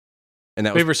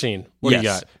that was Favorite scene? What do you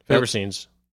Yes. got? Favorite scenes?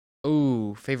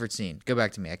 Ooh, favorite scene. Go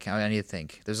back to me. I need to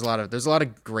think. There's a lot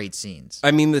of great scenes.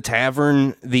 I mean, the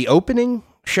tavern, the opening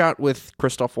shot with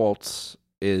Christoph Waltz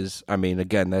is, I mean,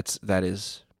 again, that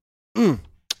is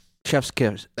chef's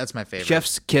kiss. That's my favorite.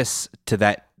 Chef's kiss to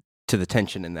the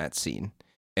tension in that scene.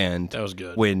 And That was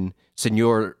good. when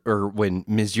Monsieur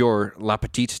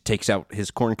Lapetite takes out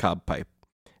his corncob pipe,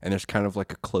 and there's kind of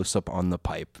like a close up on the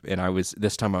pipe, and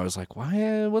this time I was like,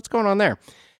 "Why? What's going on there?"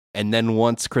 And then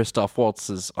once Christoph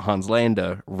Waltz's Hans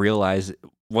Landa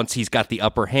once he's got the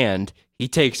upper hand, he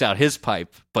takes out his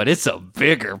pipe, but it's a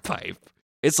bigger pipe.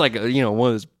 It's like one of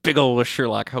those big old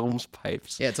Sherlock Holmes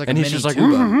pipes. Yeah, it's like and a he's mini just like,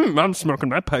 tuba. I'm smoking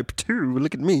my pipe too.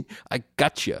 Look at me, I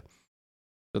gotcha.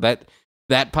 So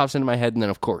that pops into my head, and then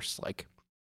of course, like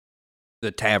the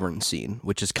tavern scene,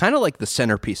 which is kind of like the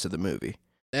centerpiece of the movie.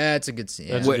 That's a good scene.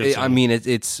 That's Yeah. a good I scene. mean,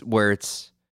 it's where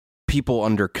it's people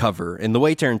undercover, and the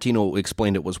way Tarantino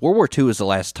explained it was World War II is the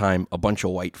last time a bunch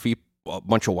of white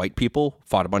people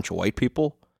fought a bunch of white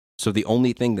people. So the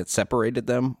only thing that separated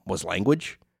them was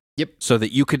language. Yep. So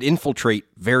that you could infiltrate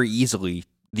very easily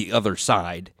the other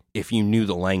side if you knew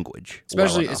the language.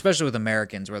 Especially with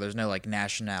Americans, where there's no like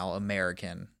national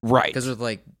American, right. because with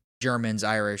like Germans,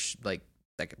 Irish, like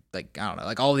I don't know,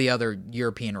 like all the other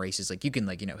European races, like you can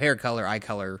hair color, eye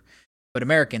color, but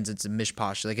Americans, it's a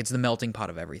mishposh. Like it's the melting pot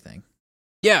of everything.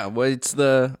 Yeah. Well, it's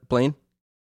the Blaine.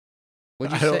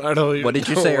 What'd you say? I don't even What did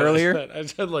you know say what earlier? I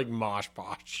said like mosh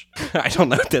posh. I don't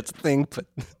know if that's a thing, but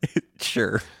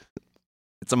sure.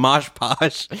 It's a mosh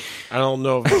posh. I don't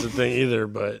know if it's a thing either,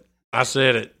 but I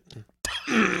said it.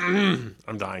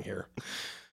 I'm dying here.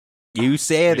 You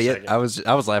said Wait a it. second.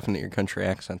 I was laughing at your country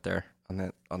accent there on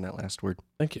that last word.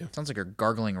 Thank you. Sounds like you're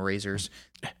gargling razors.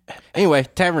 Anyway,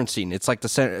 tavern scene. It's like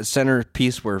the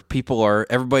centerpiece where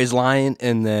everybody's lying,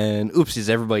 and then oopsies,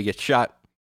 everybody gets shot.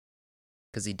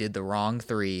 Because he did the wrong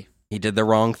 3. He did the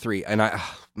wrong 3, and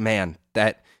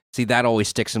that always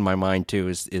sticks in my mind too.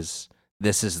 Is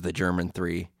this is the German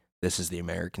 3? This is the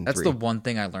American 3. That's the one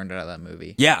thing I learned out of that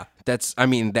movie. Yeah,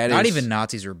 Not even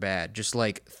Nazis are bad. Just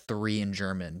like 3 in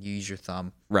German. You use your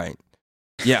thumb. right.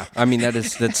 Yeah, I mean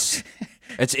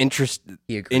it's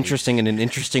interesting and an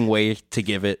interesting way to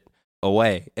give it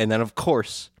away. And then of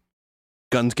course,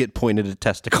 guns get pointed at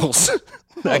testicles.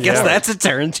 I guess yeah. that's a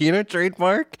Tarantino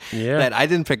trademark Yeah. that I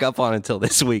didn't pick up on until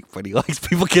this week. But he likes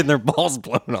people getting their balls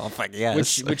blown off. I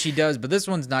guess. Which he does, but this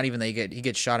one's not even that he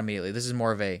gets shot immediately. This is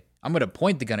more of a I'm gonna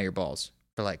point the gun at your balls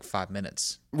for like 5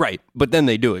 minutes. Right, but then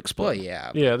they do explode. Well,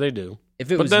 yeah. Yeah, they do.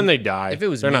 If it But was then they die. If it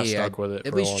was They're me, not stuck with it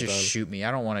at for a least long just time. shoot me.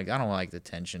 I don't like the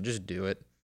tension. Just do it.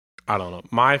 I don't know.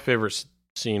 My favorite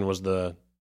scene was the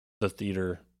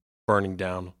theater burning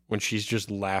down when she's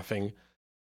just laughing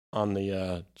on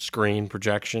the screen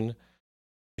projection.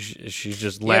 She's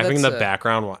just laughing in the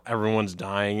background while everyone's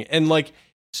dying. And like,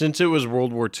 since it was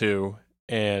World War II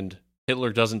and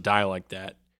Hitler doesn't die like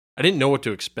that, I didn't know what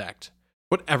to expect.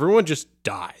 But everyone just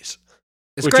dies.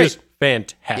 It's which great. is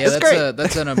fantastic. Yeah,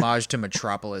 that's an homage to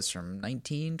Metropolis from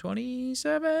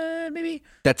 1927, maybe.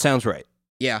 That sounds right.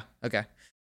 Yeah. Okay.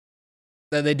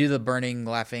 They do the burning,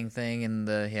 laughing thing, and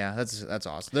that's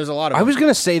awesome. There's a lot of. I was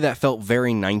gonna say that felt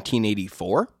very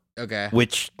 1984. Okay.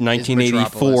 Which 1984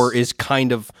 Metropolis. is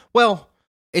kind of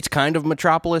it's kind of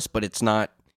Metropolis, but it's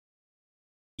not.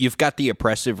 You've got the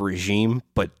oppressive regime,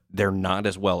 but they're not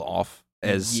as well off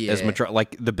as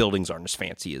like the buildings aren't as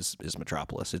fancy as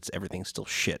Metropolis. Everything's still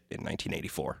shit in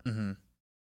 1984. Mm-hmm.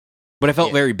 But it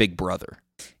felt very Big Brother.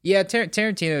 Yeah,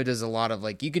 Tarantino does a lot of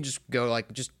like you could just go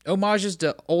like just homages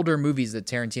to older movies that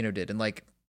Tarantino did, and like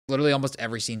literally almost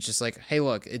every scene's just like, hey,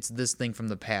 look, it's this thing from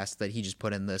the past that he just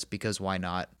put in this because why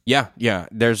not? Yeah.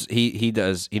 He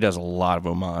does a lot of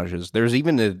homages.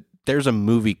 There's a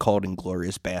movie called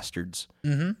Inglourious Bastards.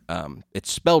 Mm-hmm.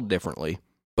 It's spelled differently,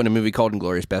 but a movie called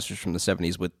Inglourious Bastards from the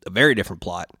 70s with a very different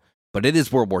plot. But it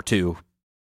is World War II.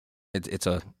 It's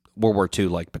a World War II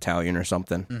like battalion or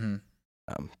something. Mm-hmm.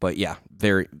 But yeah,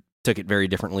 took it very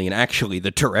differently. And actually,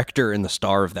 the director and the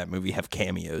star of that movie have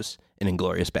cameos in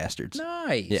Inglourious Bastards.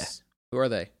 Nice. Yeah. Who are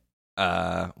they?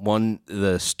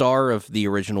 The star of the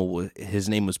original, his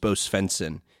name was Bo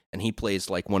Svensson, and he plays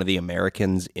like one of the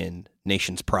Americans in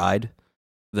Nation's Pride,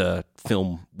 the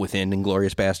film within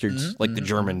Inglourious Bastards, like the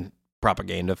German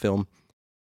propaganda film.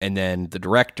 And then the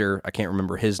director, I can't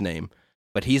remember his name,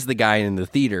 but he's the guy in the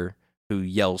theater who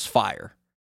yells fire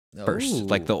first,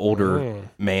 like the older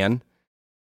man.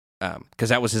 Because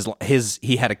that was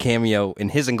he had a cameo in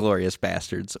his Inglourious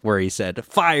Bastards where he said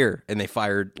fire, and they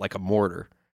fired like a mortar.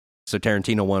 So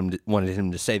Tarantino wanted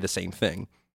him to say the same thing,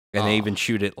 and they even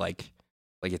shoot it like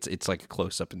it's like a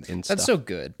close up in stuff. That's so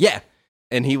good. Yeah.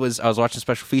 And I was watching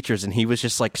special features, and he was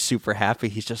just like super happy.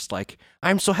 He's just like,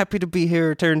 I'm so happy to be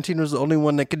here. Tarantino's the only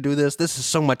one that can do this. This is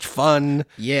so much fun.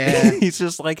 Yeah. He's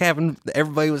just like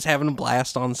everybody was having a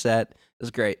blast on set. It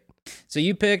was great. So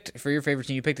you picked, for your favorite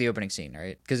scene, you picked the opening scene,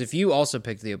 right? Because if you also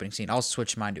picked the opening scene, I'll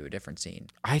switch mine to a different scene.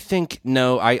 I think,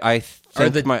 no, I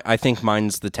think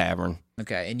mine's the tavern.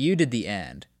 Okay, and you did the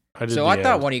end. I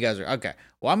thought one of you guys were, okay,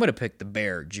 well, I'm going to pick the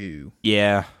Bear Jew.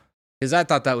 Yeah. Because I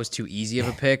thought that was too easy of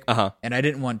a pick, Uh-huh. and I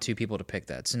didn't want two people to pick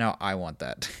that. So now I want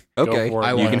that. Okay, for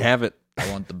it. you can have it.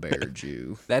 I want the Bear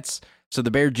Jew. So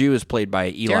the Bear Jew is played by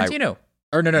Eli. Tarantino.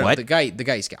 Or no, What? the guy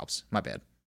he scalps. My bad.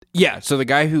 Yeah, so the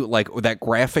guy who like that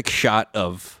graphic shot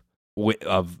of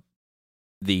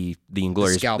the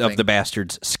Inglourious of the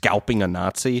Bastards scalping a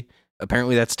Nazi.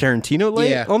 Apparently, that's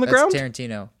Tarantino on the ground.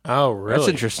 Tarantino. Oh, really? That's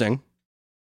interesting.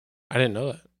 I didn't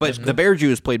know that. But the Bear Jew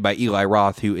is played by Eli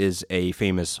Roth, who is a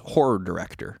famous horror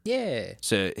director. Yeah.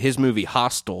 So his movie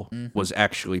Hostel was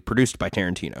actually produced by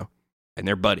Tarantino, and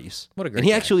they're buddies. What a great And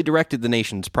he guy. actually directed the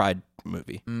Nation's Pride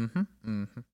movie. Mm-hmm.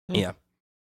 Mm-hmm. Yeah,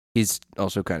 he's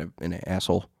also kind of an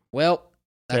asshole. Well,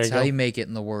 that's There you how go. you make it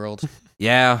in the world.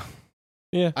 Yeah,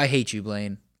 Yeah. I hate you,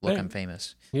 Blaine. Look, Hey. I'm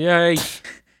famous. Yay.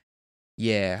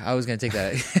 Yeah, I was going to take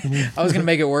that. I was going to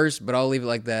make it worse, but I'll leave it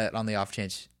like that on the off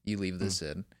chance you leave this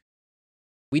in.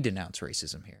 We denounce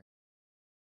racism here.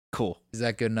 Cool. Is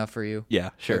that good enough for you? Yeah,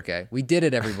 sure. Okay. We did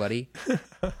it, everybody.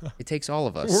 It takes all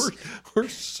of us. We're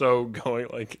so going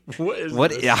like, what is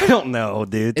What? this? Yeah, I don't know,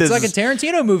 dude. It's This like a is-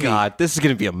 Tarantino movie. God, this is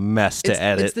gonna be a mess to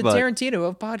edit. It's the but Tarantino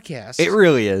of podcasts. It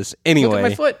really is. Anyway, Look at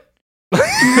my foot.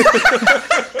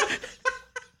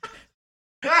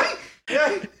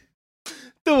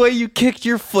 the way you kicked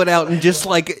your foot out and just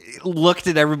like looked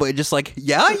at everybody, just like,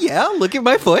 yeah, look at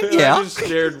my foot, I yeah. just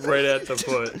stared right at the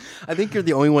foot. I think you're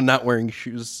the only one not wearing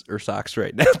shoes or socks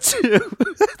right now, too.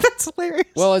 That's hilarious.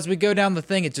 Well, as we go down the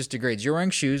thing, it just degrades. You're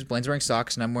wearing shoes, Blaine's wearing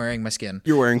socks, and I'm wearing my skin.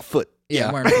 You're wearing foot. Yeah,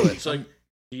 I'm wearing foot. It's like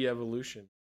de-evolution.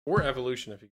 Or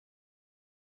evolution, if you...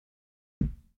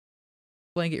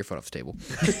 Blaine, get your foot off the table.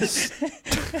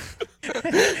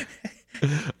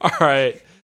 All right.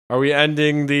 Are we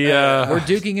ending the... We're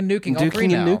duking and nuking all three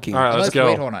Duking now. and nuking. All right, let's Unless- go.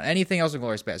 Wait, hold on. Anything else in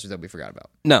Glorious Bastards that we forgot about?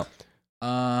 No.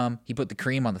 He put the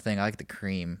cream on the thing. I like the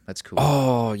cream. That's cool.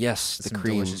 Oh, yes, That's the some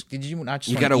cream. delicious- Did you not just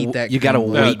You want to gotta, eat that? you gotta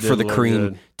cream? wait That for the did look cream,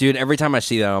 good. dude. Every time I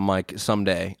see that, I'm like,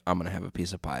 someday I'm gonna have a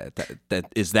piece of pie that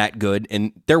is that good,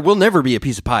 and there will never be a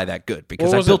piece of pie that good because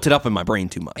What I was built it up in my brain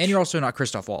too much. And you're also not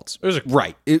Christoph Waltz. It was a...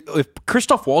 right. If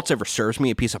Christoph Waltz ever serves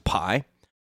me a piece of pie,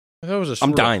 That was a I'm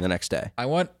swirl. dying the next day. I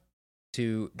want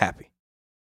to. Happy.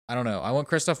 I don't know. I want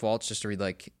Christoph Waltz just to read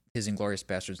like his Inglorious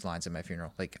Bastards lines at my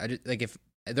funeral. Like I just like if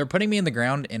they're putting me in the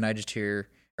ground and I just hear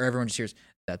or everyone just hears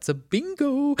that's a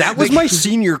bingo. That was Like- my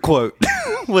senior quote.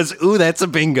 Was ooh, that's a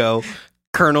bingo,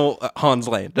 Colonel Hans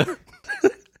Landa.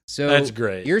 So That's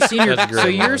great. Your senior, That's great. so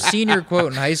your senior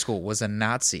quote in high school was a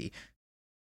Nazi.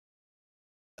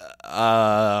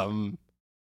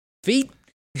 Feet.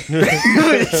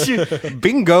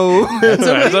 Bingo. That's a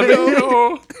That's a bingo.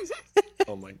 bingo.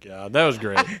 Oh my god, that was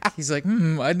great. He's like,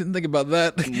 I didn't think about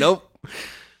that. Nope.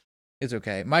 It's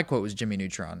okay. My quote was Jimmy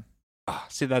Neutron. Oh,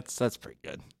 see, that's pretty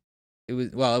good. It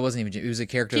was well, it wasn't even. It was a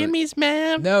character. Jimmy's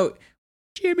mom. No,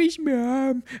 Jimmy's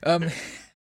mom.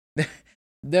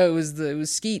 No, it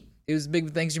was Skeet. It was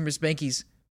Big Thanks to Miss Spanky's,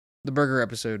 the burger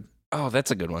episode. Oh, that's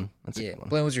a good one. That's a Yeah. good one.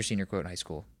 Blaine was your senior quote in high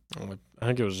school. I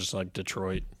think it was just like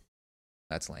Detroit.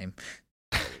 That's lame.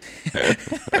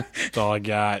 That's all I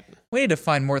got. We need to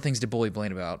find more things to bully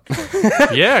Blaine about.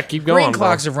 Yeah, keep going. Brain bro.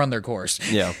 clocks have run their course.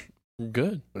 Yeah.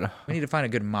 Good. We need to find a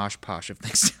good mosh posh of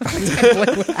things.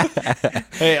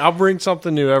 Hey, I'll bring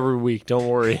something new every week. Don't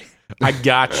worry. I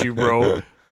got you, bro.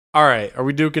 All right. Are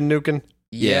we duking nuking?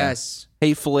 Yes,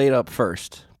 Hateful Eight up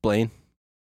first, Blaine.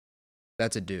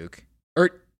 that's a Duke. Or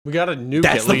We got to nuke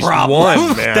That's at the least problem.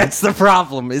 one, man. That's the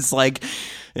problem. It's like,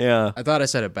 yeah. I thought I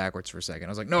said it backwards for a second. I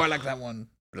was like, no, I like that one,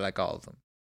 but I like all of them.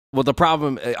 Well, the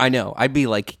problem, I know. I'd be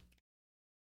like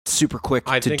super quick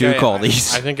I to think duke all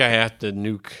these. I think I have to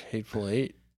nuke Hateful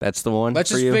Eight. That's the one. Let's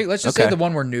for just you? let's just Okay. say the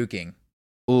one we're nuking.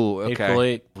 Ooh, Hateful okay.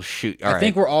 Eight. Well, shoot. All I right.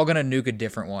 think we're all gonna nuke a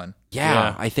different one yeah,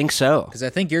 Yeah. I think so. because I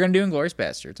think you're gonna do Inglourious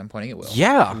Bastards. I'm pointing at Will.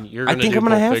 Yeah, And you're I gonna think do I'm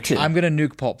gonna Pulp have Fiction. to. I'm gonna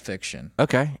nuke Pulp Fiction.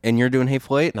 Okay, and you're doing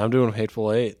Hateful Eight. And I'm doing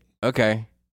Hateful Eight. Okay.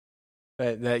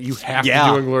 That you have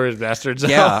Yeah. to do Inglourious Bastards.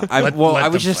 Yeah. I Let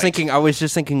was them just fight.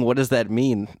 thinking, what does that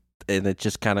mean? And it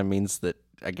just kind of means that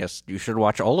I guess you should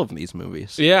watch all of these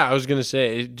movies. Yeah, I was gonna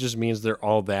say it just means they're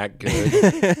all that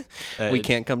good. We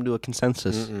can't come to a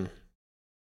consensus. Mm-mm.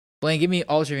 Blaine, give me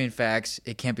all the trivia and facts.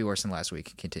 It can't be worse than last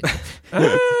week. Continue.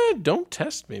 Don't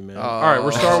test me, man. All right,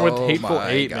 we're starting with Oh Hateful my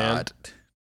Eight, man. God.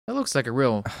 That looks like a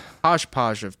real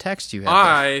hodgepodge of text you have.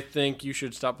 I think you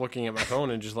should stop looking at my phone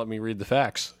and just let me read the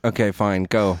facts. Okay, fine,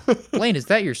 go. Blaine, is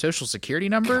that your social security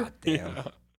number? Damn.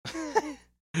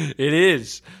 It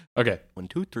is. Okay. 1,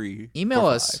 2, 3. Email 4,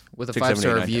 us 5, with a 6, 7,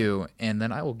 5-star 8, 9, review, and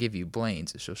then I will give you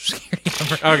Blaine's social security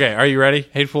number. Okay, are you ready?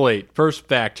 Hateful Eight. First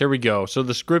fact. Here we go. So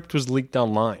the script was leaked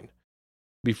online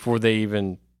before they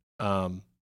even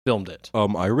filmed it. I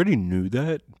already knew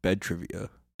that. Bad trivia.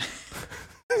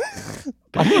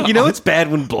 You know it's bad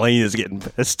when Blaine is getting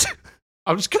pissed.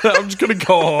 I'm just gonna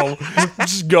go home. I'm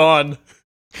just gone.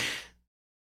 At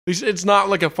least it's not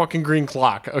like a fucking green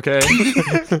clock, okay?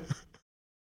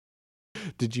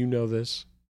 Did you know this?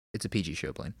 It's a PG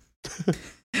show, Blaine.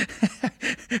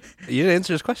 You didn't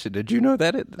answer his question. Did you know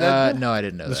that? No, I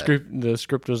didn't know that. The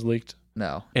script was leaked,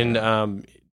 No. and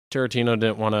Tarantino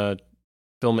didn't want to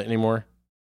film it anymore.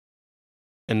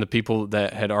 And the people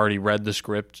that had already read the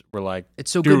script were like,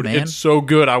 It's so "Dude, good, man. it's so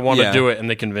good. I want to Yeah. do it." And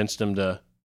they convinced him to.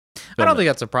 I don't think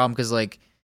that's a problem because, like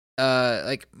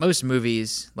most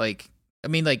movies,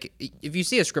 if you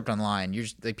see a script online, you're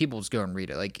just, like, people just go and read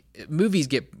it. Like, movies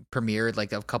get premiered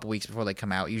like a couple weeks before they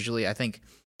come out. Usually, I think,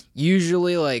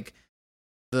 like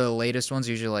the latest ones,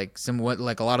 usually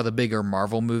like a lot of the bigger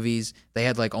Marvel movies, they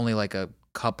had like only like a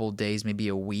couple days, maybe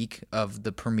a week of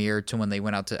the premiere to when they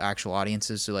went out to actual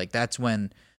audiences. So like that's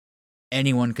when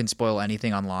anyone can spoil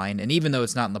anything online. And even though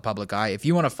it's not in the public eye, if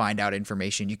you want to find out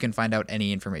information, you can find out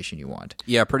any information you want.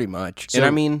 Yeah, pretty much. So- and I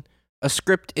mean, a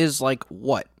script is like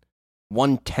what?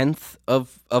 1/10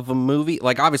 of a movie?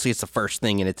 Like, obviously it's the first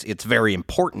thing and it's very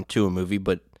important to a movie,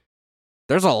 but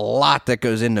there's a lot that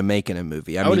goes into making a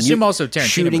movie. I would assume also Tarantino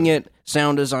shooting movie. it,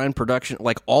 sound design, production,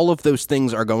 like all of those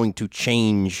things are going to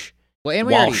change Well, and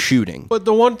we while already, shooting. But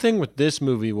the one thing with this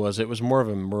movie was it was more of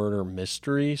a murder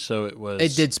mystery, so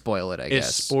it did spoil it, I It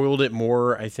guess. spoiled it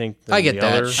more, I think, than I get the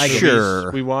that. other I get movies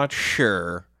that. we watched.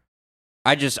 Sure.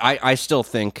 I still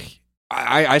think,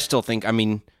 I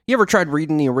mean, you ever tried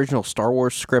reading the original Star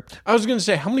Wars script? I was going to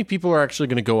say, how many people are actually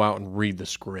going to go out and read the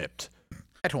script?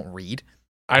 I don't read.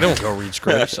 I don't go read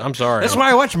scripts. I'm sorry. That's why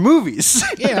I watch movies.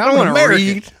 Yeah, I don't I'm an want to American.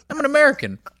 read. I'm an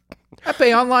American. I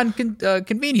pay online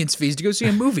convenience fees to go see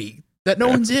a movie that no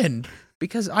one's in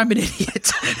because I'm an idiot.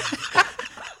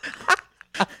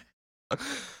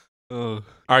 All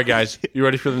right, guys, you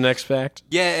ready for the next fact?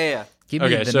 Yeah. Give me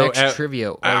Okay, the so, next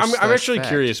trivia. I'm actually fact.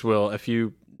 curious, Will, if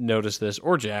you noticed this,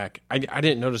 or Jack. I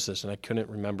didn't notice this, and I couldn't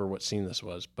remember what scene this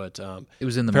was, but It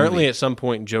was in the apparently movie. at some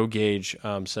point Joe Gage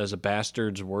says a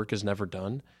bastard's work is never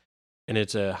done, and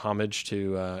it's a homage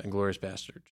to Inglourious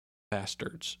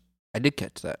Bastards. I did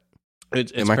catch that.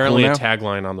 It's Am I cool apparently a now?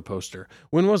 tagline on the poster.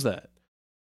 When was that?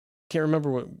 Can't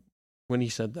remember when he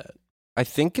said that. I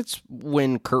think it's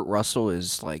when Kurt Russell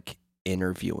is like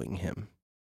interviewing him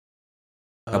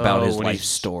about his when life he's-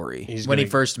 story. He's When he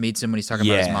gonna- first meets him, when he's talking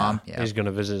about his Yeah. mom. Yeah. He's going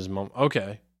to visit his mom.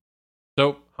 Okay.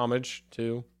 So, homage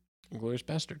to Inglourious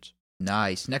Bastards.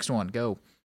 Nice. Next one. Go.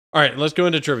 All right, let's go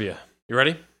into trivia. You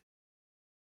ready?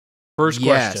 First question.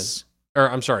 Yes. Or,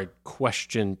 I'm sorry,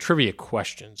 trivia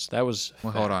questions. That was.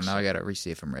 Well, hold on. facts. Now I got to re-see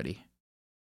if I'm ready.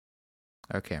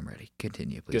 Okay, I'm ready.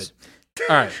 Continue, please.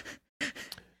 All right.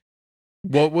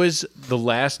 What was the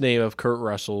last name of Kurt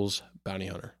Russell's bounty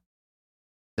hunter?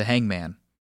 The Hangman.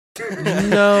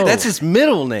 No. That's his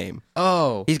middle name.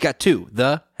 Oh. He's got two.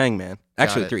 The Hangman.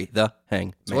 Actually, it. 3. The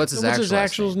Hangman. So what's his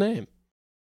actual last name? name?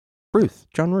 Ruth?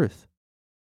 John Ruth.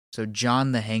 So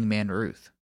John the Hangman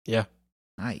Ruth. Yeah.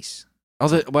 Nice.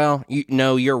 Well,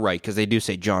 you're right because they do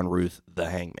say John Ruth the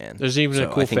Hangman. There's even So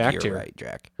a cool I think fact you're here. right,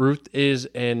 Jack. Ruth is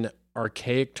an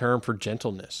archaic term for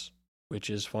gentleness, which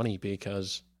is funny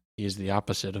because he is the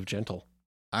opposite of gentle.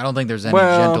 I don't think there's any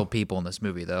Well- gentle people in this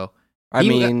movie, though. I He-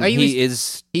 mean, he he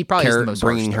is He probably is the most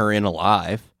bringing harsh, her in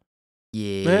alive.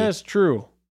 Yeah. That's true.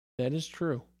 That is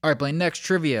true. All right, Blaine. Next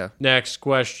trivia. Next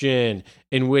question.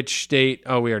 In which state?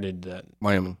 Oh, we already did that.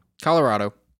 Wyoming.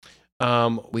 Colorado.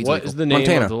 What Weeds legal. is the name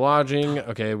Montana. of the lodging?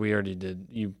 Okay, we already did.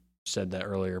 You said that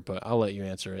earlier, but I'll let you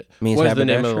answer it. Means What is the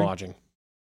name of the haberdashery? lodging?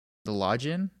 The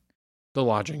Lodgin. The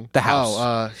lodging. The house.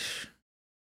 Oh,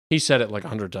 He said it like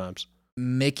 100 times.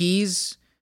 Mickey's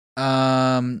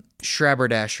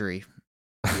Shraberdashery.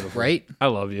 Right? I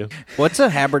love you. What's a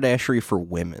haberdashery for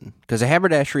women? Because a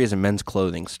haberdashery is a men's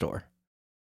clothing store.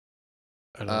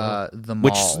 I don't know. The mall.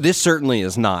 Which this certainly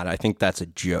is not. I think that's a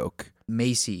joke.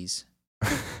 Macy's.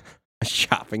 A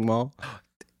shopping mall?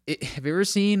 Have you ever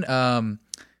seen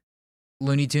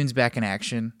Looney Tunes Back in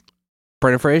Action?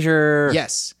 Brendan Fraser?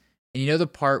 Yes. And you know the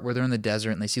part where they're in the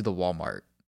desert and they see the Walmart?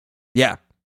 Yeah.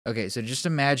 Okay, so just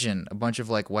imagine a bunch of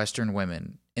like Western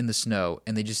women in the snow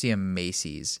and they just see a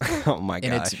Macy's. Oh my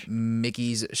And gosh. it's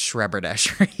Mickey's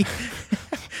Shraberdashery.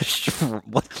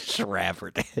 What's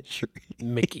haberdashery?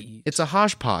 Mickey. It's a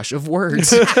hosh-posh of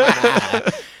words.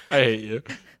 I hate you.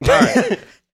 All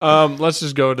right. Let's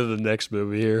just go to the next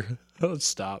movie here. Let's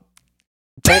stop.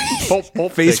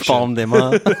 Pulp Face Fiction. palmed him,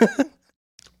 huh?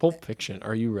 Pulp Fiction.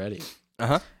 Are you ready?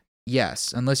 Uh-huh.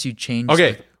 Yes, unless you change.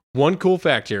 Okay. One cool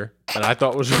fact here that I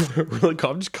thought was really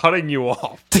cool. I'm just cutting you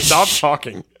off. Stop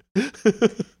talking.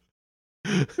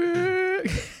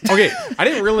 Okay. I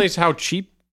didn't realize how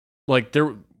cheap, like,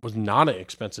 there was not an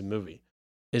expensive movie.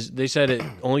 They said it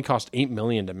only cost $8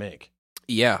 million to make.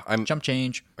 Yeah. Jump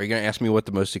change. Are you going to ask me what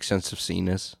the most expensive scene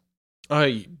is?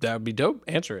 That would be dope.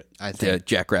 Answer it. I The think.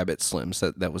 Jackrabbit Slims.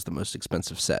 That was the most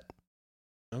expensive set.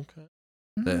 Okay.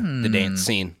 The dance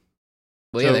scene.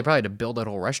 Well, yeah, So- they probably had to build that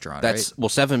whole restaurant, That's well,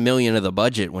 $7 million of the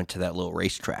budget went to that little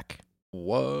racetrack. right?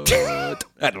 What?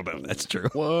 I don't know if that's true.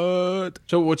 What?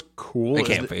 So what's cool It is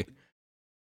can't be.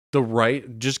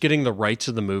 just getting the rights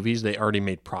of the movies, they already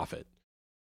made profit.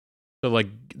 So like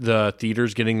the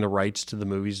theaters getting the rights to the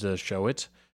movies to show it,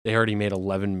 they already made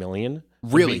 $11 million.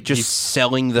 Really, just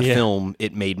selling the Yeah. film,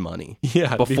 it made money.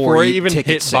 Yeah, Before it you- even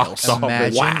ticket hit sales. box office.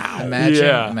 Imagine, Wow. imagine,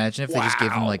 Yeah. imagine if they just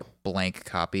gave them Wow. like blank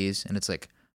copies, and it's like,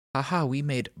 haha, we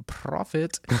made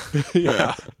profit.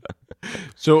 Yeah.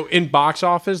 So in box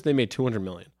office, they made $200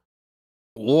 million.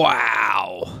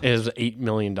 Wow. Wow. It is an $8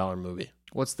 million movie.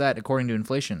 What's that according to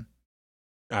inflation?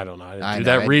 I don't know. I didn't I do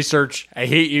know, that research. I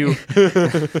hate you.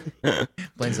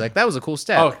 Blaine's like, that was a cool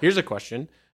stat. Oh, here's a question.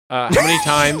 How many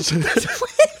times?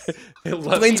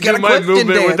 Blaine's got a my question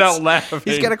movement dance. without laughing.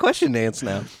 He's got a question dance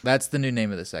now. That's the new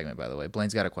name of the segment, by the way.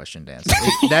 Blaine's got a question dance.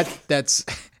 That's.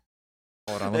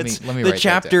 Hold on, let me the write that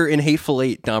chapter in Hateful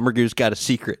Eight. Domergue's got a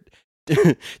secret.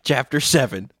 Chapter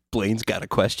 7. Blaine's got a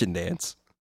question dance.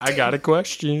 I got a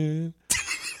question.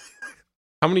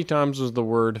 How many times was the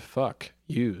word "fuck"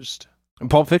 used? In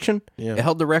Pulp Fiction? Yeah, It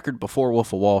held the record before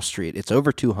Wolf of Wall Street. It's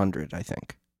over 200, I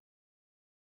think.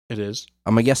 it is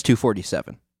I'm going to guess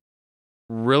 247.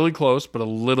 really close, but a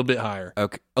little bit higher.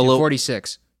 Okay. down.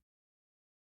 46.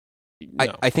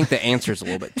 No. I think the answer's a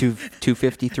little bit.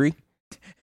 253?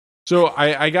 So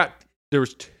I got there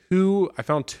was two. I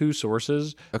found two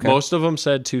sources. Okay. Most of them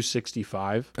said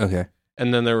 265, Okay.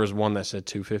 and then there was one that said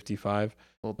 255.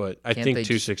 Well, But I can't think they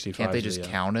 265. Can't they just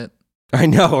count it? I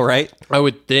know, right? I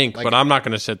would think, Like- but I'm not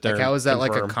going to sit there. Like, how is that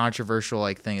like a confirm.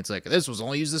 controversial thing? It's like this was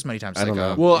only used this many times. I don't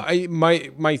know. Well,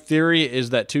 my theory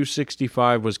is that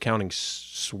 265 was counting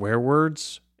swear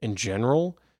words in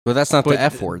general, Well, that's not But- the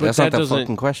F word. but That's not that the doesn't-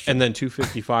 fucking question. and then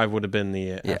 255 would have been the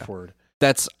Yeah. F word.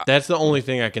 That's That's the only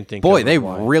thing I can think. boy. of They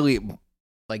why. really.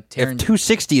 like If Tarantino.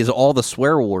 260 is all the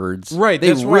swear words, Right, They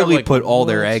that's why I'm really like, put all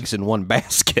their what? eggs in one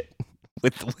basket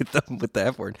with the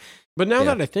F word. But now Yeah.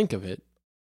 that I think of it,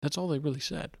 that's all they really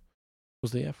said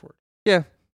was the F word. Yeah,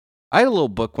 I had a little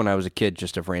book when I was a kid,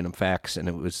 just of random facts, and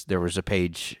there was a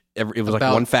page. It was like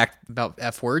About- one fact. about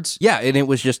F words. Yeah, and it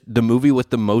was just the movie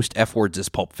with the most F words is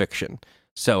Pulp Fiction.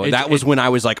 So that was when I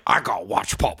was like, I gotta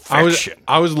watch Pulp Fiction.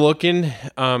 I was looking.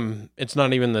 It's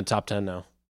not even the top 10 now.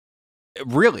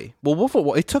 Really?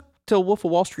 Well, it took till Wolf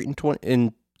of Wall Street in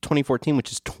 2014, which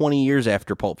is 20 years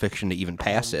after Pulp Fiction to even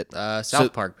pass it.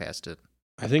 South Park passed it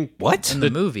I think What? in the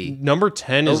movie. number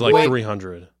 10 is Oh, like wait.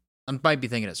 300. I might be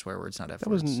thinking of swear words, not F That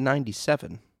was words.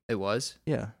 97. It was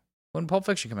Yeah, when Pulp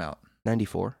Fiction came out.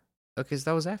 94. Okay, so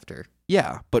that was after.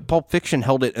 Yeah, but Pulp Fiction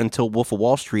held it until Wolf of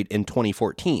Wall Street in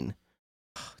 2014.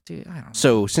 Dude, I don't know.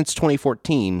 So since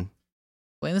 2014,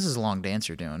 Blaine, this is a long dance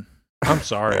you're doing. I'm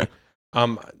sorry.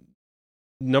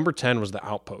 Number 10 was The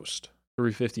Outpost,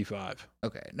 355.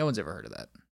 Okay, no one's ever heard of that.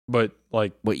 But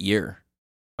like what year?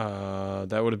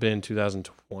 that would have been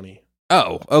 2020.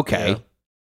 Oh, okay. Yeah.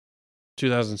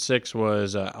 2006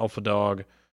 was Alpha Dog.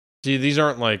 See, these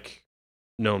aren't like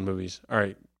known movies. All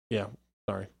right. Yeah.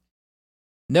 Sorry.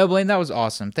 No, Blaine, that was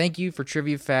awesome. Thank you for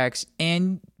trivia facts,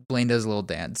 and Blaine does a little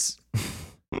dance.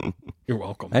 You're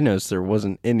welcome. I noticed there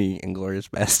wasn't any Inglourious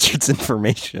Bastards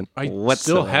information. I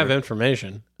whatsoever. still have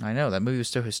information. I know that movie was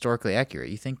so historically accurate.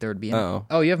 You think there would be? Oh.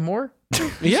 Oh, you have more?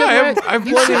 Yeah, I have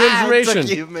plenty of information.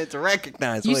 You meant to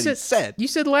recognize You what he said. You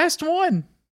said last one.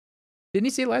 Didn't he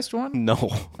say last one? No,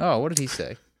 Oh, what did he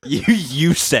say?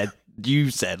 you said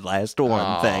last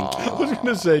one. Thank you. I was going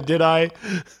to say, did I?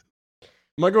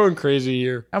 Am I going crazy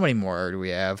here? How many more do we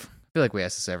have? I feel like we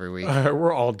ask this every week.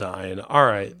 We're all dying. All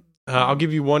right. I'll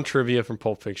give you one trivia from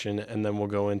Pulp Fiction, and then we'll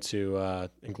go into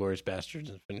Inglourious Bastards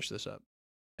and finish this up.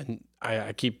 And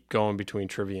I keep going between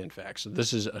trivia and facts. So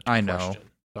this is a I know. question.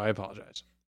 So I apologize.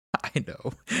 I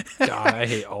know. God, I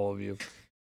hate all of you.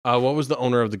 What was the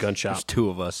owner of the gun shop? There's two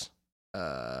of us.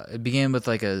 It began with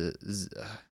like a.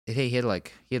 He had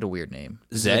a weird name.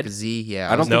 Zed? Like a Z.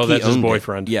 Yeah. I don't No, think he that's his owned it.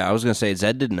 boyfriend. Yeah, I was gonna say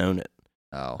Zed didn't own it.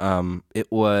 Oh, It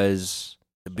was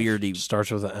the beardy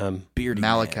Starts with an M. man,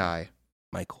 Malachi.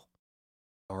 Michael.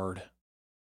 Hard.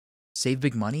 Save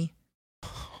big money.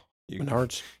 You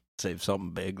Menards. save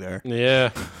something big there.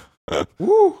 Yeah.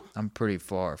 Woo. I'm pretty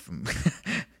far from.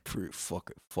 Pretty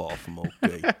fucking far from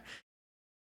okay.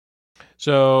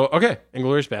 So, okay.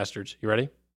 Inglourious Bastards. You ready?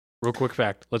 Real quick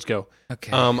fact. Let's go.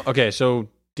 Okay. Okay, so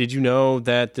did you know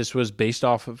that this was based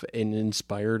off of an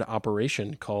inspired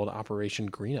operation called Operation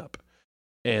Greenup?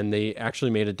 And they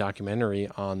actually made a documentary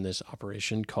on this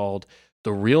operation called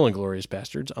The Real Inglourious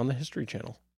Bastards on the History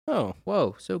Channel. Oh,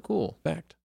 Whoa, so cool.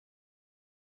 Fact.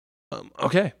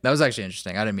 Okay. That was actually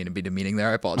interesting. I didn't mean to be demeaning there.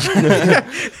 I apologize.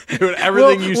 Dude,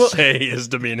 everything Well, you well- say is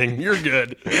demeaning. You're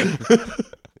good.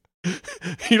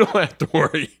 You don't have to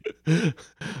worry.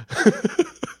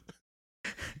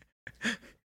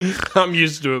 I'm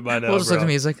used to it by now. Well, just looked bro. at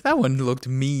me. He's like, that one looked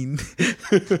mean.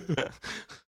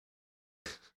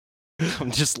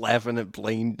 I'm just laughing at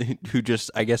Blaine, who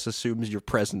just, I guess, assumes your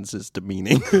presence is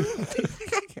demeaning.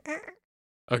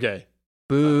 Okay.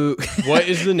 Boo. What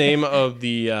is the name of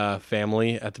the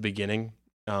family at the beginning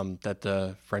that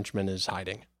the Frenchman is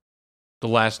hiding? The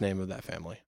last name of that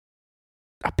family.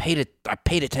 I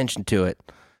paid attention to it.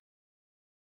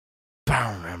 But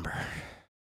I don't remember.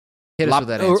 Hit us with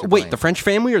that answer. Wait, Blaine. the French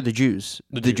family or the Jews?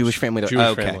 The Jewish family.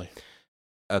 Jewish family.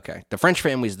 Okay. The French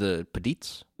family is the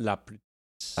Petites. La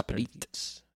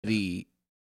Petites. The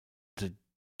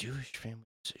Jewish family.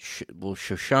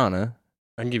 Shoshana.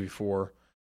 I can give you 4.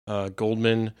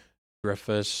 Goldman,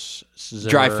 Dreyfus, Zimmer.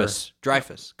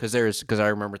 Dreyfus. Because I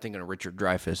remember thinking of Richard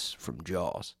Dreyfus from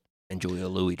Jaws and Julia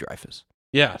Louis-Dreyfus.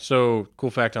 Yeah, so cool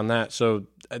fact on that. So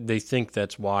they think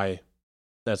that's why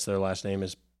that's their last name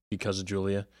is because of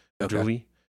Julia. Okay. Julie.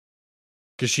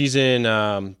 Because she's in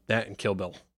that and Kill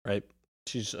Bill, right?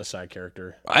 She's a side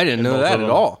character. I didn't know that at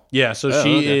all. Yeah, so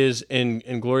she is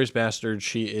in Glorious Bastards.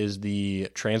 She is the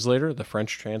translator, the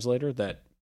French translator that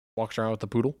walks around with the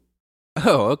poodle.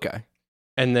 Oh, okay.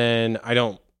 And then I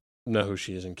don't know who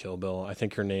she is in Kill Bill. I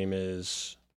think her name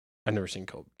is. I've never seen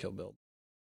Kill Bill.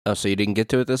 Oh, so you didn't get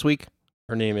to it this week?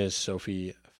 Her name is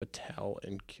Sophie Fatale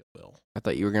in Kill Bill. I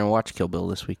thought you were going to watch Kill Bill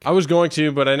this week. I was going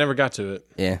to, but I never got to it.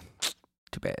 Yeah.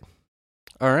 Too bad.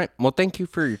 All right. Well, thank you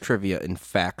for your trivia and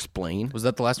facts, Blaine. Was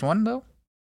that the last one, though?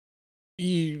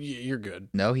 You're good.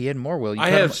 No, he had more, Will. You I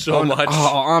cut have him- so much.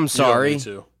 Oh, I'm You sorry. don't need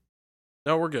to.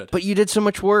 No, we're good. But you did so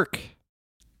much work.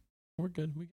 We're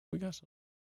good. We got some.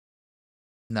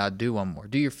 Nah, do one more.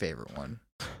 Do your favorite one.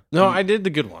 No, I did the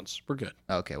good ones. We're good.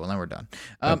 Okay, well, then we're done.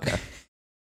 Okay.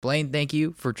 Blaine, thank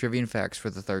you for trivia and facts for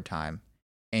the 3rd time.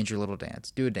 And your little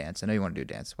dance. Do a dance. I know you want to do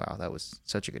a dance. Wow, that was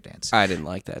such a good dance. I didn't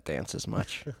like that dance as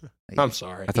much. I'm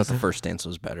sorry. I thought the first dance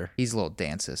was better. He's a little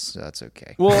dances, so that's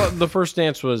okay. Well, the first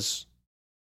dance was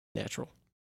natural.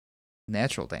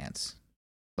 Natural dance.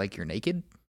 Like you're naked?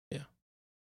 Yeah.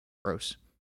 Gross.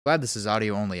 Glad this is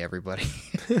audio only, everybody.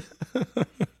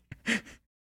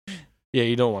 Yeah,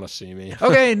 you don't want to see me.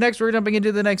 Okay, next we're jumping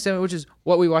into the next segment, which is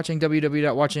What We Watching,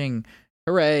 www.watching.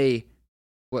 Hooray.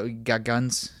 What, we got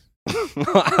guns?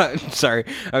 I'm sorry.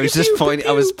 I was just pointing.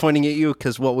 I was pointing at you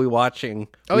because what we watching.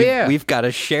 Oh, yeah. We've got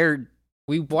a shared.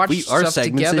 We watched Our stuff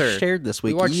segments together. is shared this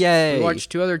week. We watched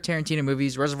 2 other Tarantino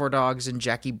movies, Reservoir Dogs and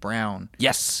Jackie Brown.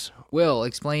 Yes. Will,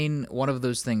 explain one of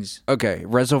those things. Okay,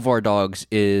 Reservoir Dogs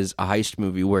is a heist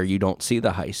movie where you don't see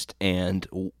the heist, and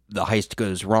the heist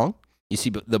goes wrong. You see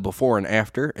the before and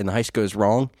after, and the heist goes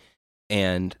wrong,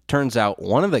 and turns out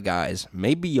one of the guys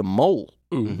may be a mole.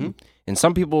 Mm-hmm. And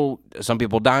some people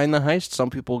die in the heist, some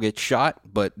people get shot,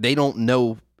 but they don't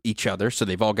know each other, so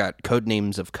they've all got code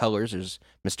names of colors. There's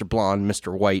Mr. Blonde,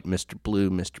 Mr. White, Mr. Blue,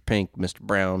 Mr. Pink, Mr.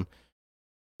 Brown,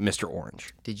 Mr.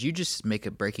 Orange. Did you just make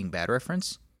a Breaking Bad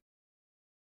reference?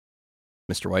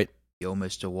 Mr. White? Yo,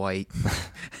 Mr. White.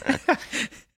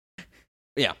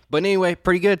 Yeah, but anyway,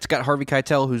 pretty good. It's got Harvey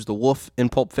Keitel, who's the Wolf in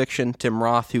Pulp Fiction, Tim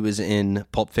Roth, who is in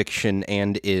Pulp Fiction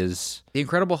and is... The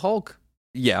Incredible Hulk.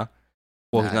 Yeah.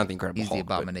 Well, he's not the Incredible He's Hulk.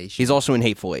 the Abomination. He's also in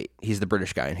Hateful Eight. He's the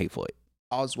British guy in Hateful Eight.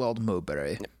 Oswald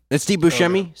Mowbray. It's Steve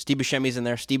Buscemi. Okay. Steve Buscemi's in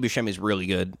there. Steve Buscemi's really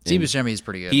good. Steve Buscemi is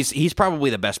pretty good. He's probably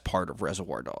the best part of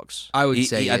Reservoir Dogs. I would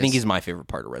say I think he's my favorite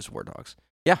part of Reservoir Dogs.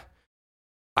 Yeah.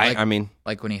 I mean...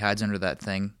 Like when he hides under that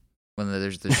thing when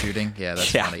there's the shooting. Yeah,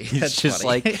 that's funny. He's just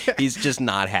funny. like... He's just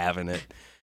not having it.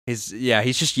 He's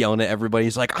just yelling at everybody.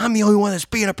 He's like, I'm the only one that's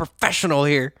being a professional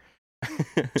here.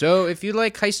 So if you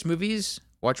like heist movies,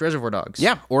 watch Reservoir Dogs.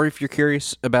 Yeah, or if you're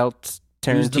curious about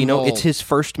Tarantino, it's his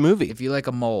first movie. If you like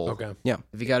a mole. Okay. Yeah.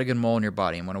 If you got a good mole in your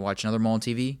body and want to watch another mole on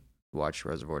TV, watch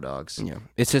Reservoir Dogs. Yeah.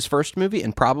 It's his first movie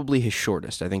and probably his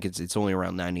shortest. I think it's only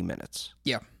around 90 minutes.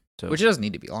 Yeah. So. Which it doesn't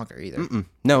need to be longer either.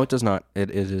 No, it does not. It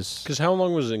is... Because how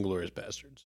long was Inglourious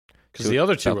Bastards? Because the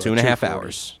other two about were 2.5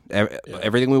 hours.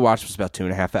 Everything we watched was about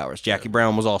 2.5 hours. Jackie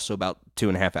Brown was also about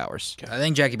 2.5 hours. I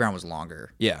think Jackie Brown was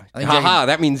longer. Yeah. I think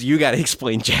that means you got to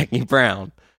explain Jackie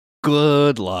Brown.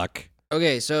 Good luck.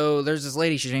 Okay, so there's this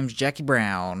lady. She's named Jackie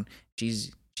Brown.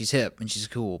 She's hip and she's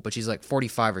cool, but she's like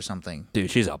 45 or something.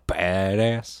 Dude, she's a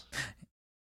badass.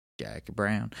 Jackie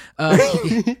Brown.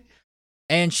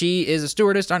 And she is a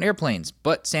stewardess on airplanes.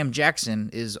 But Sam Jackson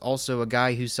is also a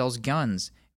guy who sells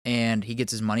guns. And he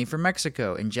gets his money from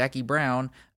Mexico. And Jackie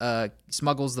Brown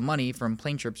smuggles the money from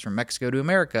plane trips from Mexico to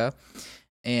America.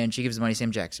 And she gives the money to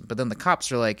Sam Jackson. But then the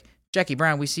cops are like, Jackie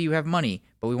Brown, we see you have money,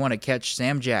 but we want to catch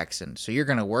Sam Jackson. So you're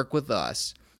going to work with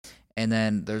us. And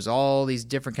then there's all these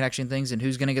different connection things. And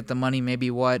who's going to get the money, maybe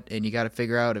what. And you got to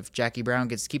figure out if Jackie Brown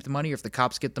gets to keep the money or if the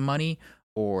cops get the money.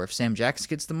 Or if Sam Jackson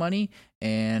gets the money.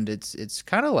 And it's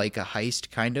kind of like a heist,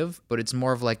 kind of. But it's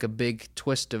more of like a big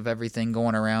twist of everything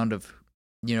going around of...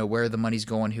 where the money's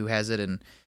going, who has it, and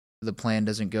the plan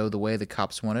doesn't go the way the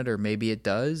cops want it, or maybe it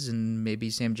does, and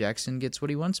maybe Sam Jackson gets what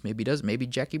he wants, maybe he doesn't, maybe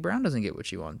Jackie Brown doesn't get what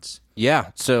she wants.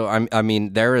 Yeah, so I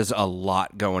mean, there is a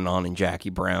lot going on in Jackie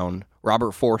Brown.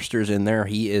 Robert Forster's in there.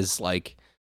 He is like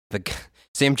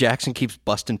Sam Jackson keeps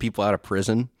busting people out of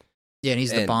prison, Yeah, and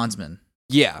he's the bondsman.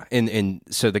 Yeah, and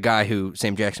so the guy who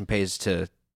Sam Jackson pays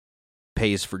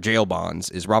for jail bonds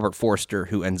is Robert Forster,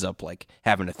 who ends up like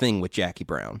having a thing with Jackie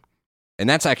Brown, and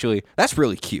that's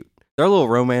really cute. Their little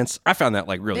romance, I found that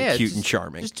like really cute and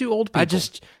charming. Just two old people.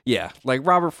 Like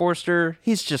Robert Forster,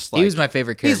 he's just like he was my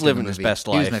favorite character. He's living his best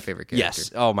life. He was my favorite character.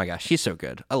 Yes. Oh my gosh, he's so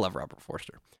good. I love Robert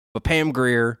Forster. But Pam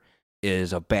Grier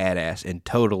is a badass and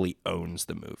totally owns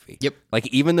the movie. Yep. Like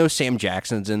even though Sam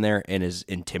Jackson's in there and is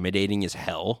intimidating as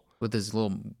hell with his little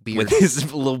beard,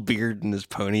 and his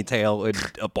ponytail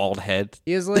and a bald head.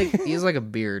 He has like a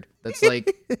beard that's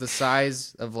like the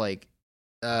size of like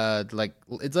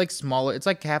it's like smaller. It's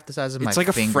like half the size of my finger.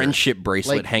 It's like a friendship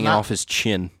bracelet hanging off his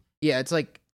chin. Yeah, it's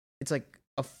like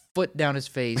a foot down his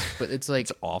face, but it's like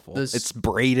it's awful. It's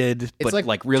braided, it's but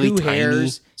like really two tiny.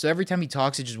 Hairs, so every time he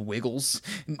talks, it just wiggles.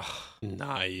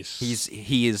 Nice.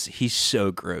 He's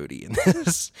so grody in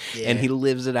this, yeah. And he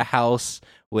lives in a house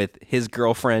with his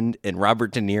girlfriend and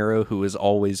Robert De Niro, who is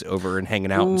always over and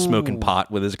hanging out and smoking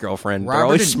pot with his girlfriend. They're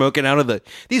always smoking out of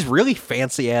these really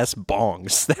fancy ass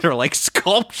bongs that are like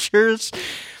sculptures.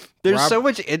 There's so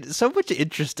much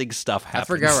interesting stuff happens. I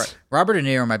forgot. Robert De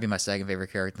Niro might be my second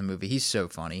favorite character in the movie. He's so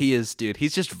funny. He is, dude.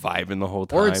 He's just vibing the whole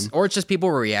time. Or it's just people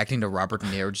reacting to Robert De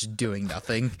Niro just doing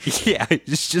nothing. Yeah,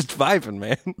 he's just vibing,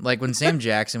 man. Like when Sam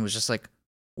Jackson was just like,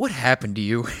 "What happened to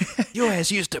you? Your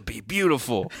ass used to be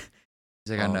beautiful."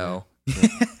 He's like, "I know."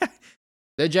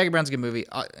 The Jackie Brown's a good movie.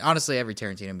 Honestly, every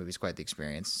Tarantino movie is quite the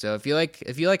experience. So if you like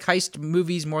heist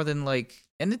movies more than like,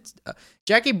 and it's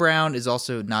Jackie Brown is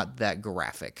also not that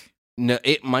graphic. No,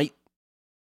 it might.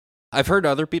 I've heard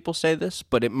other people say this,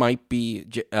 but it might be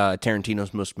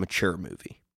Tarantino's most mature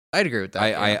movie. I'd agree with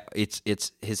that.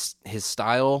 It's his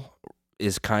style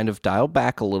is kind of dialed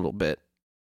back a little bit,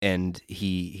 and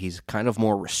he's kind of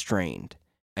more restrained,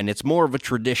 and it's more of a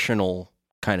traditional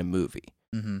kind of movie.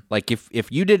 Mm-hmm. Like if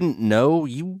you didn't know,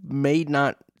 you may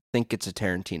not think it's a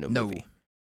Tarantino movie.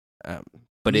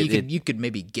 But you could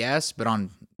maybe guess, but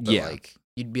like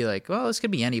you'd be like, well, this could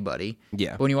be anybody.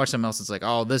 Yeah. But when you watch something else, it's like,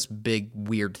 oh, this big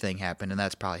weird thing happened, and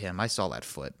that's probably him. I saw that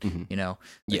foot. Mm-hmm. You know.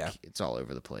 Like, yeah. It's all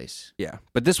over the place. Yeah.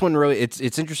 But this one really, it's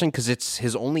interesting because it's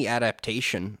his only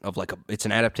adaptation of it's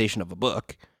an adaptation of a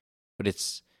book, but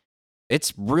it's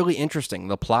really interesting.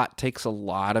 The plot takes a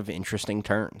lot of interesting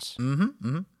turns. Mm-hmm.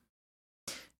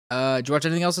 Mm-hmm. Did you watch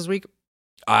anything else this week?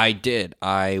 I did.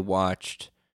 I rewatched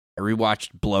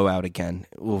Blowout again.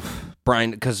 Oof.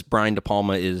 Because Brian De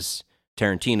Palma is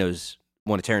one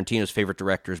of Tarantino's favorite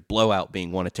directors, Blowout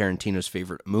being one of Tarantino's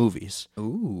favorite movies.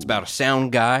 Ooh. It's about a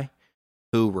sound guy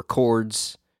who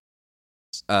records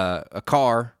a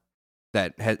car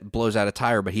that blows out a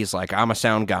tire, but he's like, I'm a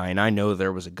sound guy, and I know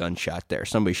there was a gunshot there.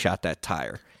 Somebody shot that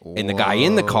tire. Whoa. And the guy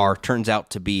in the car turns out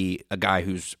to be a guy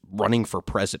who's running for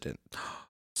president.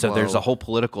 So there's a whole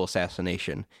political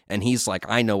assassination, and he's like,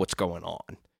 I know what's going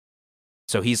on.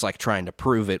 So he's like trying to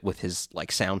prove it with his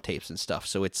like sound tapes and stuff.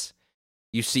 So it's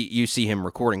you see him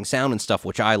recording sound and stuff,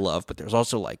 which I love, but there's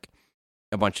also like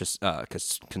a bunch of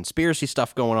conspiracy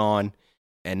stuff going on,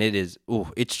 and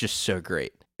it's just so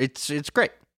great. It's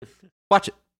great. Watch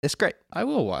it. It's great. I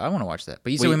will. I want to watch that.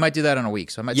 But you said we might do that on a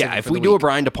week, so I might. Yeah, if we do a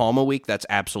Brian De Palma week, that's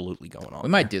absolutely going on. We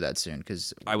might do that soon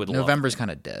because I would. November's kind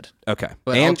of dead. Okay,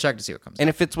 but I'll check to see what comes. And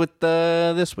if it's with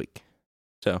this week,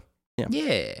 so yeah.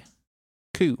 Yeah.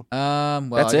 Cool. Well,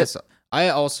 that's it. I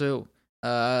also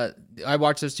I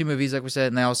watched those two movies like we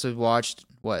said, and I also watched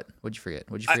what? What'd you forget?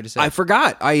 What'd you forget to say? I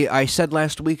forgot. I said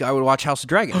last week I would watch House of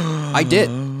Dragon. I did.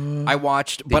 I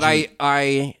watched, but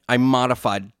I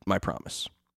modified my promise.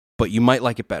 But you might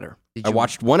like it better. I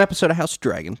watched one episode of House of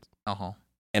Dragon. Uh-huh.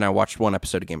 And I watched one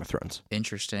episode of Game of Thrones.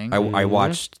 Interesting. I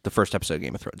watched the first episode of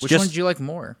Game of Thrones. Which one did you like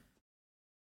more?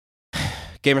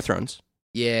 Game of Thrones.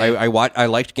 Yeah. I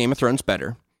liked Game of Thrones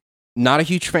better. Not a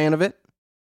huge fan of it,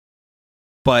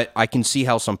 but I can see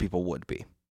how some people would be.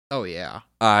 Oh, yeah.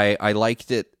 I liked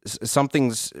it.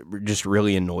 Something's just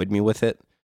really annoyed me with it.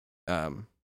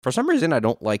 For some reason, I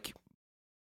don't like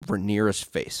Rhaenyra's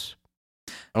face.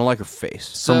 I don't like her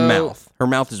face. Her mouth. Her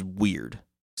mouth is weird.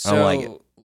 I don't like it.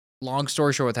 Long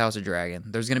story short with House of Dragon,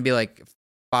 there's going to be like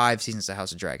 5 seasons of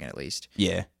House of Dragon at least.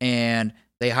 Yeah. And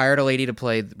they hired a lady to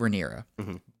play Rhaenyra.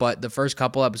 Mm-hmm. But the first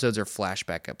couple episodes are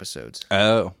flashback episodes.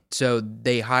 Oh. So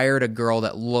they hired a girl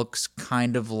that looks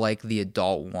kind of like the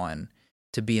adult one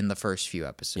to be in the first few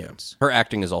episodes. Yeah. Her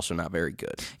acting is also not very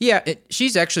good. Yeah,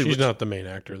 she's not the main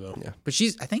actor though. Yeah. But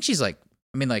I think she's like,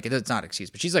 I mean, like, it's not an excuse,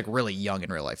 but she's like really young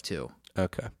in real life too.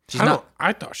 Okay.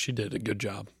 I thought she did a good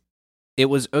job. It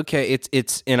was okay.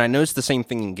 It's and I noticed the same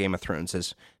thing in Game of Thrones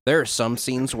is there are some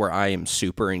scenes where I am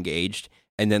super engaged,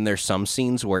 and then there's some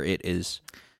scenes where it is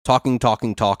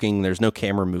talking. There's no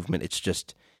camera movement. It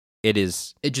just like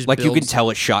builds. you can tell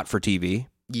it's shot for TV.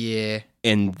 Yeah.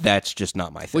 And that's just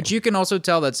not my thing. Which you can also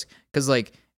tell that's because,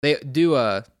 like, they do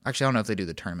actually, I don't know if they do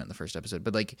the tournament in the first episode,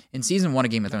 but, like, in season 1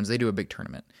 of Game of Thrones, they do a big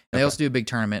tournament. And they also do a big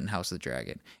tournament in House of the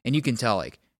Dragon. And you can tell,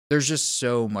 like, there's just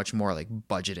so much more, like,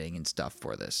 budgeting and stuff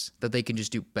for this that they can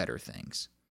just do better things.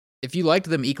 If you liked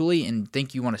them equally and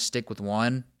think you want to stick with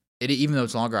one, even though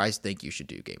it's longer, I think you should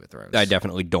do Game of Thrones. I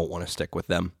definitely don't want to stick with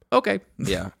them. Okay.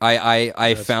 Yeah.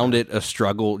 I found it a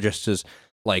struggle just as,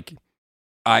 like,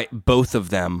 both of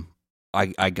them,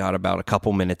 I got about a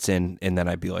couple minutes in, and then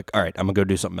I'd be like, all right, I'm going to go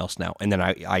do something else now. And then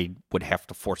I would have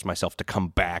to force myself to come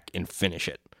back and finish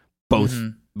it.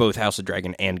 Both House of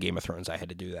Dragon and Game of Thrones, I had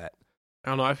to do that. I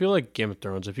don't know. I feel like Game of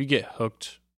Thrones, if you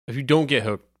don't get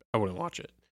hooked, I wouldn't watch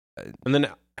it. And then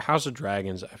House of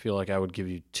Dragons, I feel like I would give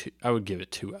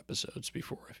it 2 episodes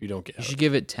before if you don't get hooked. You should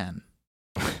give it 10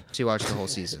 to watch the whole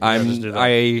season.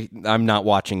 I'm not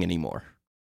watching anymore.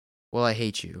 Well, I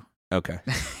hate you. Okay.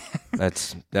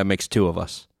 That makes 2 of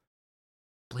us.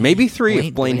 Maybe 3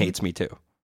 if Blaine hates me too.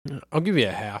 I'll give you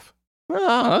a half.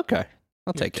 Oh, okay.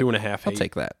 I'll take 2.5. I'll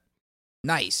take that.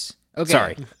 Nice. Okay.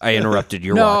 Sorry, I interrupted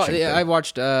your no, watching. No, I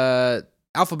watched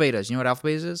Alpha Betas. You know what Alpha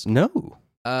Betas is? No.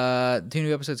 2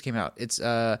 new episodes came out. It's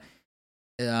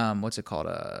what's it called?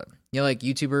 Like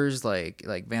YouTubers like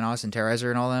Vanoss and Terrorizer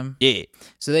and all them. Yeah.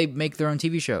 So they make their own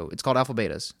TV show. It's called Alpha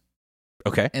Betas.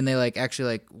 Okay. And they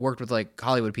actually worked with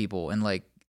Hollywood people and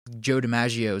Joe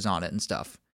DiMaggio's on it and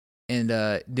stuff. And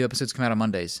new episodes come out on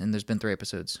Mondays, and there's been 3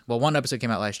 episodes. Well, 1 episode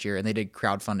came out last year, and they did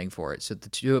crowdfunding for it. So the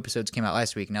 2 episodes came out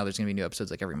last week. And now there's going to be new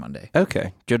episodes every Monday.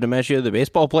 Okay. Joe DiMaggio, the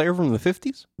baseball player from the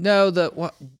 50s? No,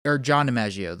 or John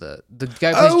DiMaggio, the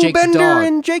guy who plays Jake Bender the dog.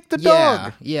 and Jake the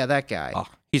dog. Yeah, that guy. Oh,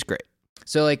 he's great.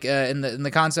 So in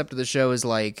the concept of the show is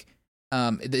the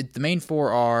main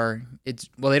 4 are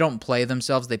they don't play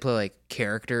themselves, they play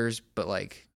characters, but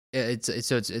it's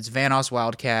Vanoss,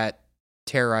 Wildcat,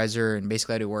 Terrorizer, and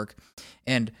basically I do work.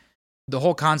 And the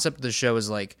whole concept of the show is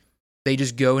they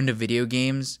just go into video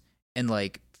games and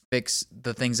fix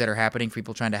the things that are happening for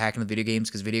people trying to hack into video games,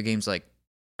 because video games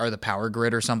are the power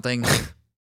grid or something.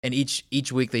 And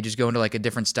each week they just go into a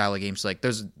different style of games.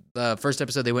 There's the first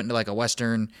episode they went into a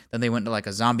Western, then they went into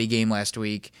a zombie game last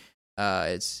week.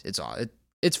 It's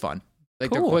fun.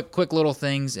 Cool. They're quick little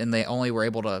things, and they only were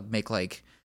able to make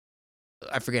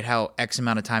I forget how X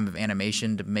amount of time of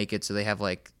animation to make it, so they have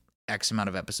X amount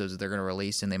of episodes that they're going to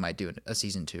release, and they might do a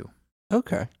season 2.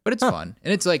 Okay. But it's fun.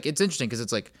 And it's it's interesting because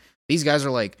it's these guys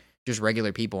are just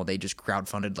regular people, and they just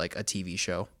crowdfunded a TV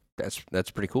show. That's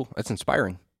pretty cool. That's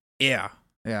inspiring. Yeah.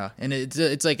 Yeah. And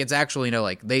it's actually,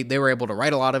 they were able to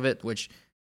write a lot of it, which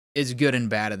is good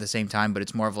and bad at the same time, but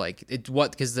it's more of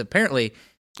because apparently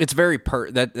it's very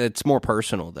it's more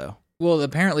personal though. Well,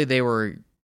 apparently they were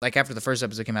after the first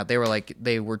episode came out,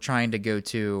 they were trying to go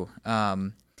to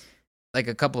a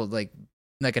couple of a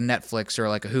Netflix or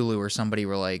a Hulu or somebody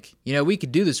were we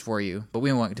could do this for you, but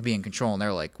we want to be in control. And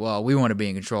they're well, we want to be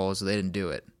in control, so they didn't do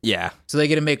it. Yeah. So they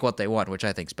get to make what they want, which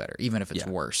I think's better, even if it's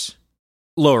worse.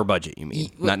 Lower budget, you mean?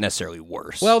 Not necessarily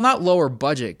worse. Well, not lower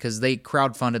budget, because they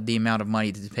crowdfunded the amount of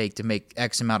money to take to make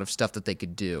X amount of stuff that they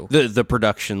could do. The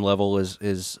production level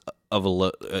is of a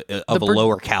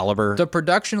lower caliber. The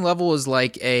production level is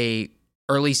a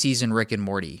early season Rick and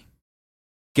Morty.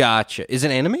 Gotcha. Is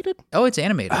it animated? Oh, it's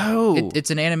animated. Oh.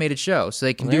 It's an animated show, so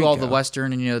they can do all the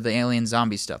Western and the alien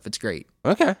zombie stuff. It's great.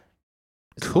 Okay.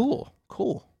 Cool.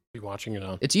 Be watching it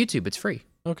on. It's YouTube. It's free.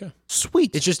 Okay.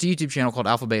 Sweet. It's just a YouTube channel called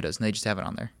Alpha Betas, and they just have it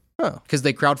on there. Oh. Because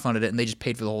they crowdfunded it, and they just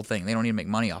paid for the whole thing. They don't need to make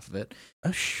money off of it.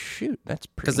 Oh, shoot. That's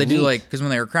pretty Because they do, because when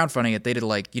they were crowdfunding it, they did,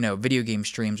 video game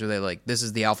streams where they, this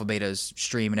is the Alpha Betas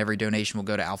stream, and every donation will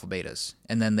go to Alpha Betas.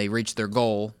 And then they reached their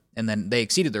goal, and then they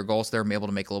exceeded their goal, so they were able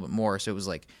to make a little bit more. So it was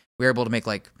we were able to make,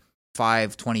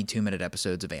 5 22-minute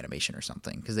episodes of animation or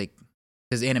something.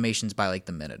 Because animation's by,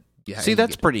 the minute. See,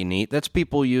 that's pretty neat. That's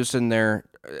people using their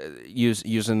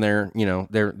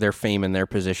their fame and their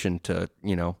position to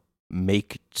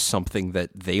make something that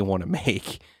they want to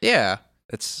make. Yeah,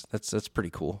 that's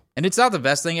pretty cool. And it's not the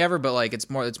best thing ever, but it's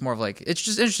more of it's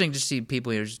just interesting to see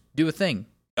people just do a thing.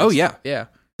 Oh yeah, yeah.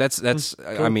 That's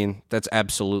cool. I mean that's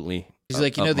absolutely. He's the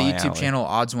YouTube channel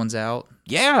Odds Ones Out.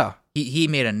 Yeah, he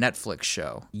made a Netflix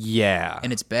show. Yeah,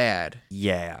 and it's bad.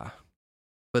 Yeah,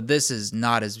 but this is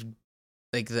not as.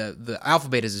 The Alpha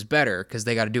Betas is better because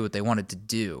they got to do what they wanted to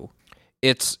do.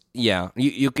 It's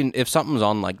you can, if something's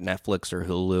on Netflix or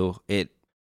Hulu,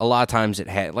 a lot of times it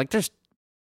had there's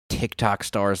TikTok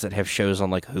stars that have shows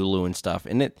on Hulu and stuff,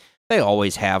 and they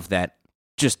always have that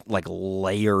just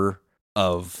layer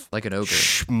of an ogre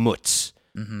schmutz.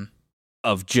 Mm-hmm.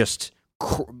 of just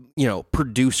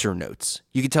producer notes.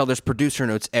 You can tell there's producer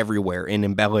notes everywhere and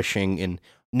embellishing and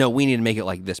no, we need to make it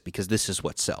like this because this is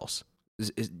what sells.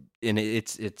 And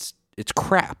it's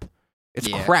crap. It's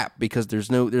crap because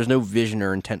there's no vision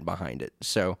or intent behind it.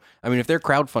 So I mean, if they're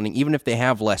crowdfunding, even if they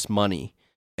have less money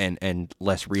and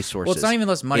less resources, well, it's not even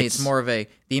less money. It's more of the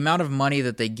amount of money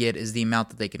that they get is the amount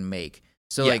that they can make.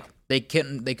 So like they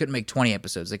couldn't make 20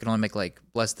 episodes. They could only make like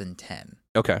less than 10.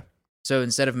 Okay. So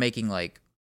instead of making like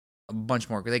a bunch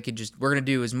more, we're going to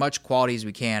do as much quality as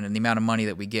we can, and the amount of money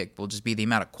that we get will just be the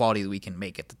amount of quality that we can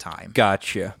make at the time.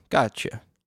 Gotcha.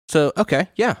 So, okay,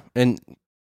 yeah. And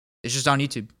it's just on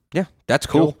YouTube. Yeah, that's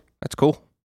cool. That's cool.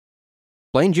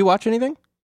 Blaine, did you watch anything?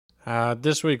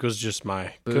 This week was just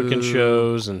my cooking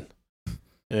shows and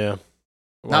yeah.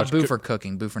 Not Boo for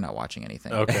cooking, Boo for not watching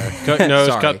anything. Okay. No,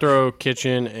 it's Cutthroat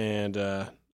Kitchen, and I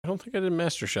don't think I did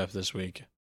MasterChef this week.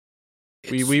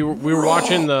 We were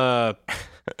watching the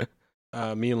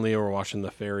me and Leo were watching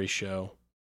the Fairy Show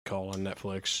called on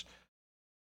Netflix.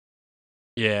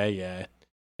 Yeah.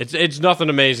 It's nothing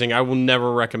amazing. I will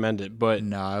never recommend it, but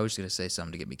no, I was gonna say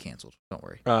something to get me canceled. Don't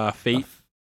worry. Fate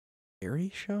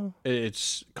Fairy Show?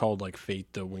 It's called like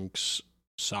Fate the Winx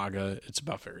Saga. It's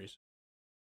about fairies.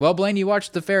 Well, Blaine, you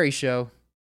watched the Fairy Show.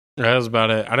 That was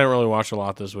about it. I didn't really watch a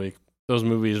lot this week. Those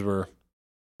movies were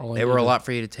a lot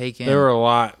for you to take in. They were a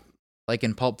lot. Like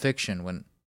in Pulp Fiction when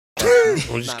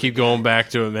we'll just keep going back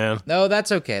to it, man. No,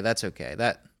 that's okay. That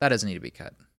doesn't need to be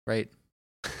cut, right?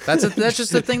 That's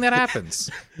just the thing that happens.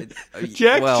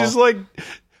 Jack's just like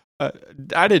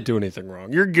I didn't do anything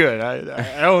wrong. You're good.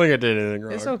 I don't think I did anything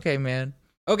wrong. It's okay, man.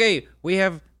 Okay, we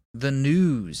have the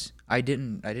news. I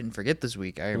didn't forget this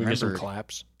week. I remember. We get some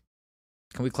claps.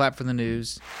 Can we clap for the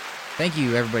news? Thank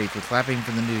you, everybody, for clapping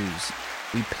for the news.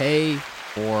 We pay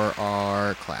for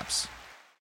our claps.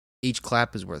 Each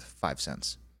clap is worth 5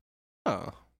 cents. Oh,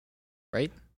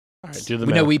 right. All right, do the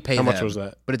math. math. No, we pay. How much was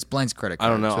that? But it's Blaine's credit card.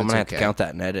 I don't know. So I'm gonna have to count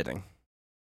that in editing.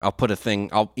 I'll put a thing.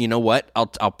 You know what? I'll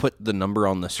put the number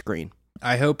on the screen.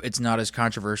 I hope it's not as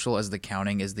controversial as the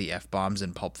counting as the F-bombs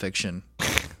in Pulp Fiction.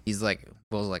 He's like,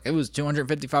 Will's like, it was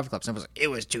 255 claps. And I was like, it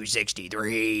was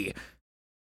 263.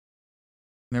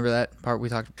 Remember that part we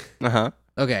talked? Uh-huh.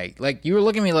 Okay, like you were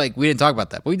looking at me like we didn't talk about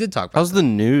that, but we did talk about. How's the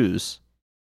news?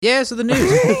 Yeah, so the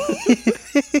news.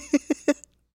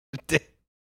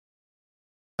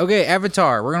 Okay,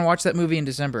 Avatar. We're gonna watch that movie in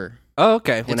December. Oh,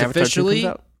 okay. When it's Avatar officially 2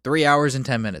 comes out? 3 hours and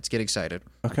 10 minutes. Get excited.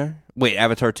 Okay. Wait,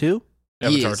 Avatar 2?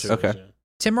 Avatar 2. Okay. Yeah.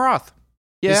 Tim Roth.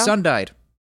 Yeah. His son died.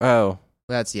 Oh.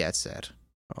 It's sad.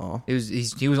 Oh. He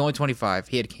was only 25.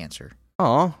 He had cancer.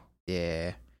 Oh.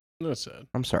 Yeah. That's sad.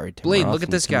 I'm sorry, Tim Blaine, Roth look at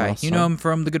and this Tim guy. Roth's You son. know him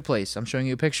from The Good Place. I'm showing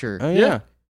you a picture. Oh,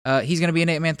 yeah. He's gonna be in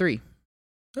Ant-Man 3.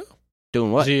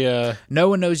 Doing what? Is he, No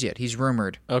one knows yet. He's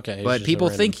rumored. okay. he's But just people a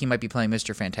random- think he might be playing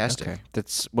Mr. Fantastic. Okay.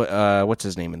 That's what's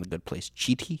his name in The Good Place?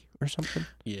 Cheaty or something?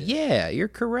 Yeah, you're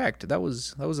correct. That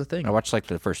was a thing. I watched like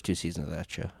the first 2 seasons of that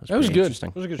show. That was pretty good. interesting.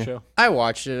 It was a good show. I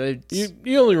watched it.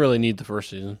 You only really need the first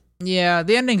season. Yeah,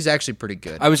 the ending's actually pretty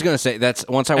good. I was gonna say that's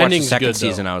once I watched Ending's the second good, though.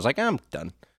 season, I was like, I'm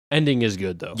done. Ending is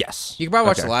good though. Yes. You can probably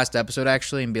watch Okay. the last episode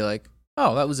actually and be like,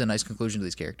 oh, that was a nice conclusion to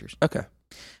these characters. Okay.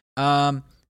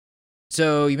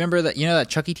 So you remember that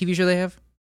Chucky TV show they have?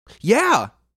 Yeah.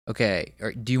 Okay.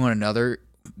 Do you want another?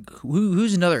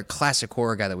 Who's another classic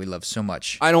horror guy that we love so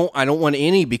much? I don't want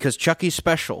any because Chucky's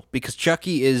special. Because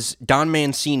Chucky is Don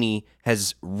Mancini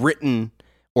has written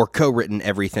or co-written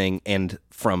everything, and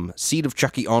from Seed of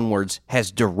Chucky onwards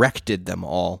has directed them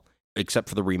all, except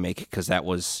for the remake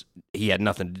because he had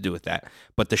nothing to do with that.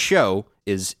 But the show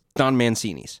is Don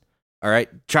Mancini's. All right,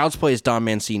 Child's Play is Don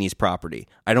Mancini's property.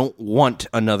 I don't want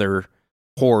another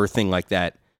horror thing like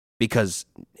that because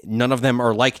none of them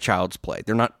are like Child's Play.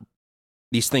 They're not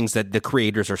these things that the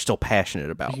creators are still passionate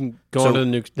You about. can go on to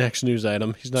the next news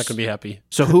item. He's not going to be happy.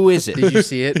 So who is it? Did you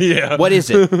see it? Yeah. What is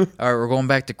it? All right, we're going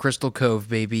back to Crystal Cove,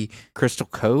 baby. Crystal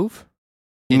Cove?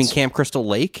 You mean It's- Camp Crystal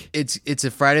Lake? It's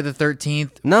a Friday the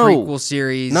 13th No. prequel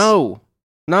series. No.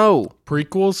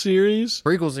 Prequel series?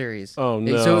 Prequel series. Oh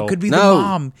no. So it could be No. the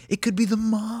mom. It could be the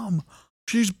mom.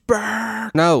 She's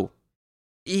back. No.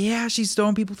 Yeah, she's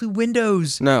throwing people through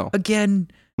windows. No. Again.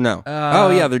 No.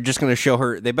 Oh yeah, they're just gonna show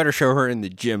her. They better show her in the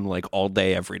gym like all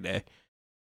day, every day.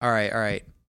 All right.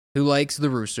 Who likes the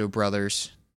Russo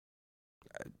brothers?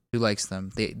 Who likes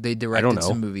them? They directed know.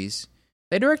 some movies.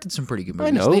 They directed some pretty good movies.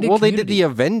 I know. They did They did Community. the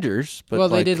Avengers, but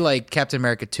they did like Captain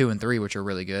America 2 and 3, which are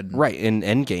really good. right in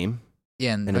Endgame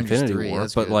Yeah, and and Avengers Infinity 3, War,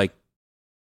 that's but good. like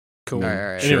Cool. All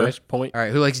right. Anyways, point. All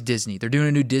right, who likes Disney? They're doing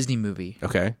a new Disney movie.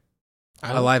 okay,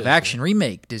 A live action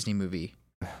remake Disney movie.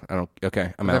 I don't.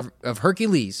 Okay, I'm out. Of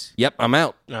Hercules. Yep, I'm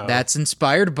out. No. That's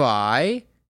inspired by...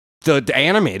 The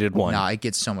animated one. Nah, it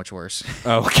gets so much worse.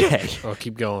 Okay. Oh,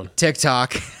 keep going.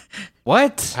 TikTok.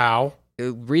 What? How?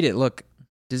 Read it. Look,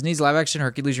 Disney's live-action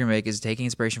Hercules remake is taking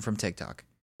inspiration from TikTok.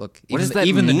 Look, What even does the, that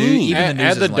even the news, mean? even the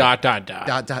news Add the is like,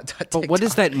 dot. But what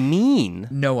does that mean?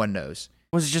 No one knows.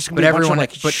 Was it just going But to be a bunch everyone-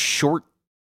 of like but- short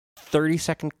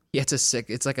 30-second? Yeah,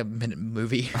 it's like a minute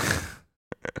movie.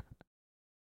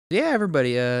 Yeah,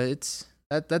 everybody, that's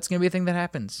gonna be a thing that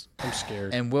happens, I'm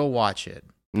scared. and we'll watch it.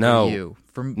 No.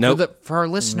 for you, Nope. for our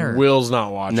listener. Will's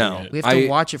not watching No. it. We have to I-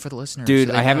 watch it for the listeners, Dude,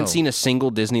 so I they haven't know. seen a single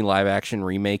Disney live-action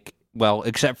remake. Well,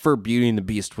 except for Beauty and the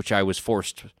Beast, which I was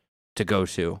forced to go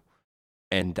to,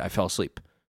 and I fell asleep.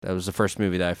 That was the first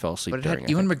movie that I fell asleep But it during. had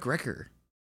Ewan McGregor.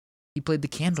 He played the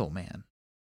Candle Man.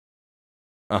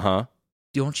 Uh-huh.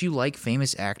 Don't you like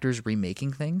famous actors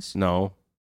remaking things? No.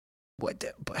 But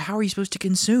how are you supposed to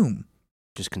consume?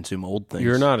 Just consume old things.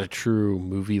 You're not a true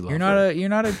movie lover. You're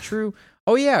not a true.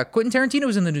 Oh yeah, Quentin Tarantino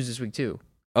was in the news this week too.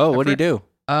 Oh, what do you do?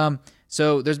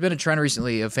 So there's been a trend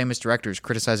recently of famous directors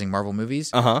criticizing Marvel movies.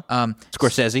 Uh-huh. Uh,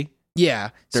 Scorsese? Yeah.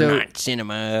 They're So not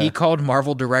cinema. he called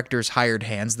Marvel directors hired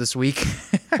hands this week.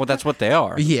 Well, that's what they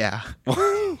are. Yeah.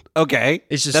 Okay.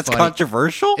 It's just That's funny.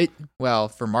 controversial? Well,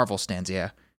 for Marvel stands,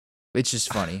 yeah. It's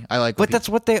just funny. I like. But that's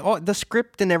what they are. The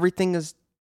script and everything is,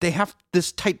 they have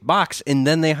this tight box and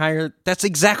then they hire, that's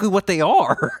exactly what they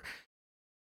are.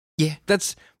 Yeah.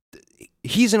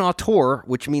 He's an auteur,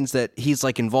 which means that he's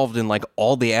like involved in like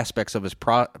all the aspects of his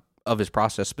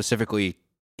process. Specifically,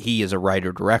 he is a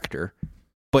writer-director.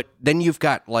 But then you've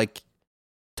got like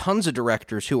tons of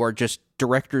directors who are just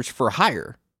directors for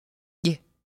hire.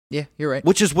 Yeah, you're right.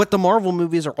 Which is what the Marvel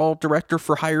movies are, all director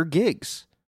for hire gigs.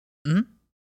 Mhm.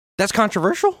 That's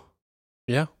controversial?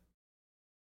 Yeah.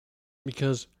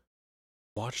 Because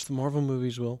watch the Marvel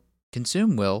movies, Will.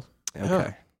 Consume, Will.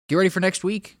 Okay. Get ready for next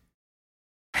week.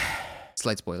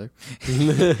 Slight spoiler.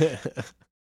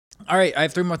 All right, I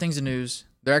have 3 more things in news.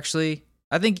 They're actually,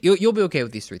 I think you'll be okay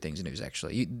with these 3 things in news.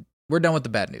 Actually, we're done with the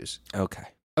bad news. Okay.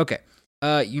 Okay.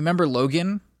 You remember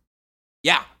Logan?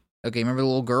 Yeah. Okay, remember the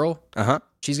little girl? Uh-huh.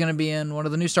 She's gonna be in one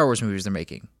of the new Star Wars movies they're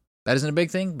making. That isn't a big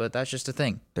thing, but that's just a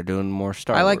thing. They're doing more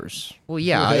Star I like- Wars. Well,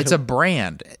 yeah, it's a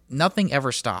brand. Nothing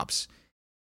ever stops.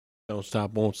 Don't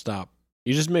stop, won't stop.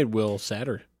 You just made Will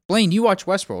sadder. Blaine, you watch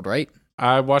Westworld, right?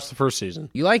 I watched the first season.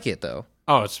 You like it though.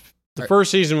 Oh, the first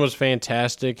season was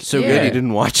fantastic. So Yeah. good you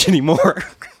didn't watch anymore.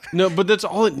 No, but that's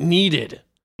all it needed.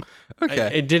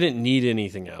 Okay. It didn't need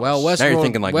anything else. Well, Now you're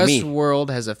thinking like me. Westworld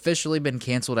has officially been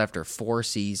canceled after 4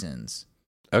 seasons.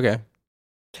 Okay.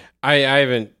 I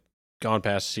haven't gone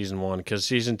past season 1 because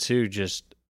season 2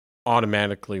 just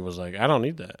automatically was like, I don't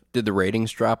need that. Did the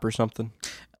ratings drop or something?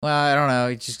 Well, I don't know.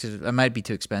 It's just 'cause it might be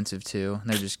too expensive too.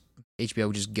 And they're just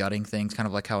HBO just gutting things, kind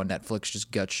of like how a Netflix just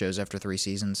guts shows after 3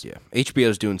 seasons. Yeah.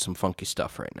 HBO's doing some funky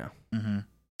stuff right now. Mm-hmm.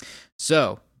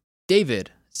 So,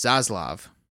 David Zaslav,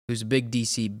 who's a big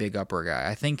DC big upper guy,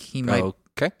 I think he might.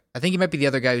 Okay. I think he might be the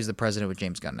other guy who's the president with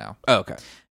James Gunn now. Oh, okay.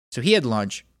 So he had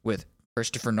lunch with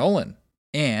Christopher Nolan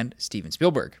and Steven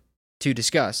Spielberg to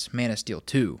discuss Man of Steel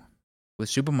 2 with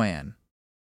Superman.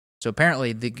 So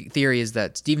apparently the theory is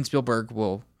that Steven Spielberg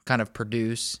will kind of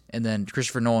produce and then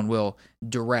Christopher Nolan will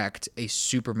direct a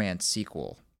Superman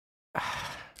sequel.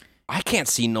 I can't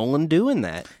see Nolan doing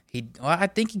that. I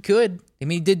think he could. I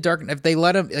mean, he did if they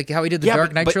let him, like how he did the Yeah,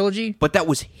 Dark Knight but- trilogy. But that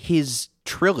was his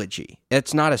trilogy.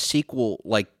 It's not a sequel.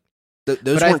 Like,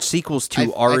 those But weren't sequels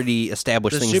to already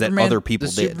established things that other people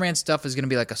the did. Superman stuff is going to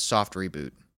be like a soft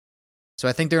reboot. So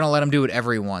I think they're going to let him do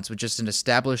whatever he wants with just an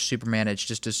established Superman. It's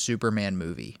just a Superman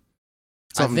movie.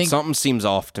 Something seems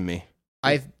off to me.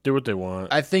 Do what they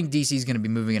want. I think DC's going to be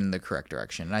moving in the correct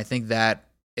direction, and I think that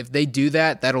if they do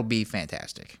that, that'll be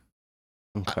fantastic.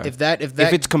 Okay. If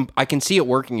it's I can see it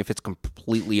working if it's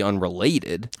completely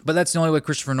unrelated. but that's the only way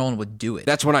Christopher Nolan would do it.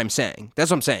 That's what I'm saying.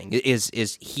 That's what I'm saying.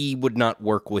 Is he would not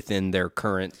work within their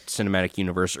current cinematic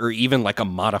universe or even like a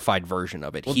modified version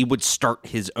of it. He would start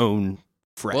his own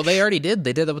fresh. Well, they already did.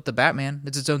 They did that with the Batman.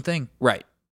 It's its own thing. right.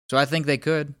 So I think they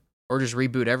could, or just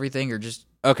reboot everything, or just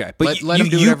Okay, but let him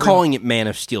do you whatever he calling it Man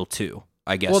of Steel 2,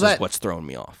 I guess, Well, is that- what's throwing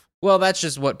me off. well, that's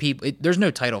just what people. There's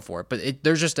no title for it, but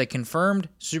there's just a confirmed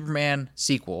Superman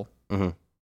sequel Mhm.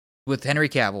 with Henry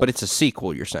Cavill. But it's a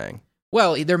sequel, you're saying.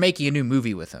 well, they're making a new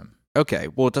movie with him. Okay,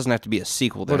 well, it doesn't have to be a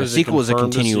sequel. Then. What A is it, sequel is a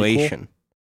confirmed a sequel? continuation.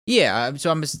 Yeah, so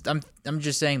I'm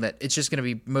just saying that it's just going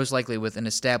to be most likely with an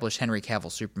established Henry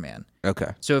Cavill Superman.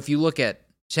 Okay. So if you look at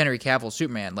Henry Cavill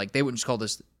Superman, like they wouldn't just call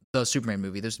this the Superman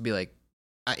movie. This would be like,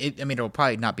 I mean, it'll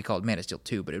probably not be called Man of Steel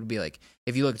 2, but it would be like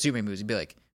if you look at Superman movies, it'd be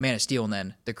like Man of Steel and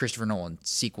then the Christopher Nolan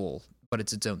sequel but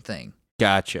it's its own thing,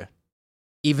 Gotcha.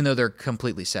 even though they're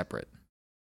completely separate.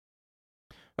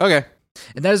 Okay.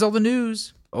 And that is all the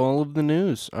news. All of the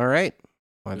news. All right.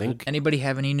 I think. Anybody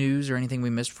have any news or anything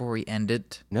we missed before we end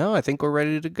it? No, I think we're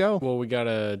ready to go. Well, what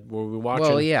are we watching?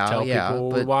 Well, yeah, Tell people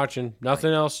what we're but- watching.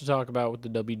 Nothing else to talk about with the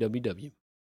WWW.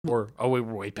 Or, we're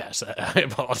way past that. I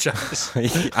apologize.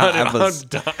 I'm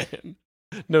dying.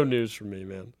 No news from me,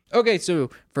 man. Okay, so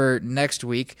for next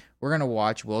week, we're going to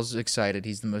watch, Will's excited,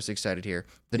 he's the most excited here.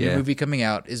 The new movie coming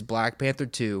out is Black Panther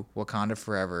 2, Wakanda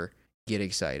Forever. Get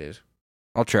excited.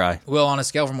 I'll try. Will, on a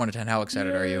scale from 1 to 10, how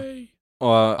excited are you?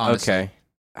 Okay.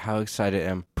 How excited I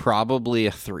am? Probably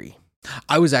a 3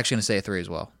 I was actually going to say a 3 as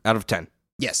well. out of 10.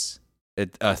 Yes.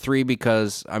 A 3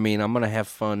 because, I mean, I'm going to have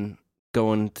fun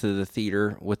going to the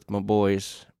theater with my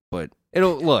boys, but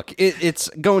it's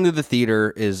going to the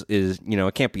theater is it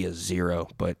can't be a 0,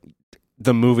 but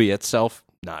the movie itself,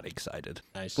 not excited.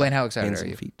 Nice. Blaine, how excited Hands are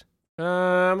and you? feet.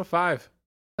 I'm a 5.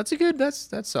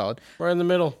 That's solid. Right in the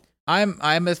middle. I'm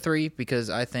a 3 because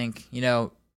I think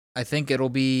it'll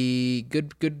be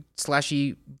good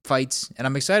slashy fights, and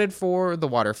I'm excited for the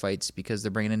water fights because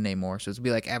they're bringing in Namor, so it'll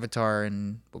be like Avatar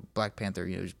and Black Panther,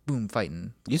 just boom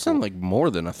fighting. You sound like more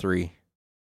than a 3.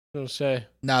 I was gonna say.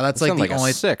 No, that's You like sound the like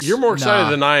only. a 6. You're more excited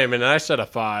Nah. than I am, and I said a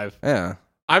 5. Yeah.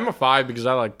 I'm a 5 because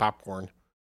I like popcorn.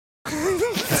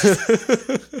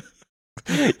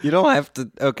 You don't have to.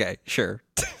 Okay, sure.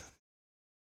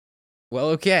 Well,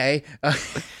 okay.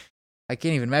 I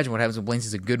can't even imagine what happens when Blaine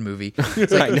sees a good movie.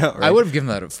 It's like, I know, right? I would have given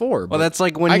that a 4. Well, but that's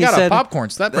like when I he got said a popcorn,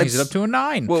 so that brings it up that's- to a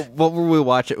 9. Well, what were we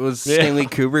watching? It was Stanley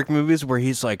Kubrick movies where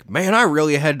he's like, "Man, I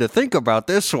really had to think about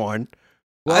this one.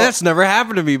 Well- That's never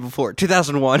happened to me before."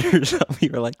 2001 or something. You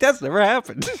were like, "That's never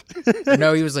happened."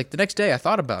 No, he was like, the next day I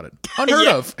thought about it. Unheard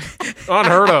Yeah. of.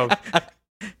 Unheard of.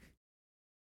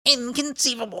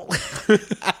 Inconceivable.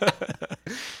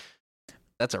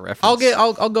 That's a reference. I'll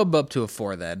go up to a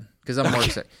 4 then, because I'm more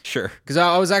excited. Sure. Because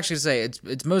I was actually say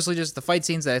it's mostly just the fight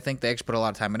scenes that I think they actually put a lot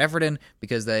of time and effort in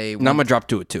because they. Now I'm gonna drop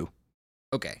to a 2.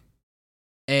 Okay.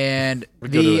 And We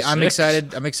go to a I'm 6?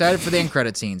 excited. I'm excited for the end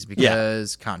credit scenes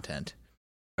because content.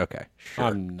 Okay. Sure.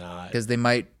 I'm not. Because it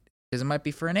might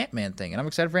be for an Ant-Man thing, and I'm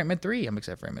excited for Ant-Man 3. I'm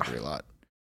excited for Ant-Man 3 a lot.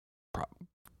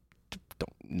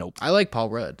 Nope. I like Paul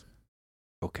Rudd.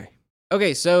 Okay.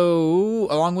 Okay, so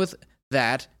along with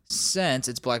that, since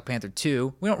it's Black Panther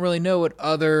 2, we don't really know what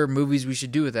other movies we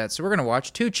should do with that, so we're going to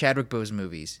watch 2 Chadwick Boseman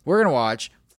movies. We're going to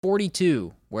watch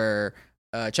 42, where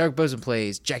Chadwick Boseman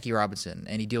plays Jackie Robinson,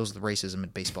 and he deals with racism in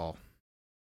baseball.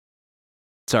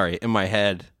 Sorry, in my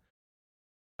head,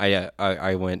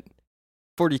 I went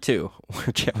 42,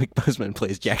 where Chadwick Boseman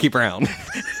plays Jackie Brown.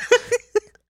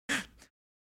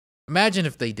 Imagine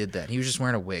if they did that. He was just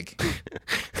wearing a wig.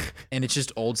 And it's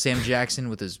just old Sam Jackson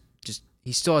with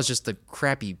he still has just the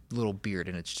crappy little beard,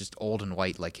 and it's just old and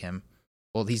white like him.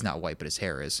 Well, he's not white, but his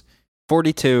hair is.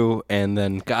 42, and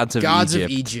then Gods of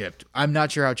Egypt. I'm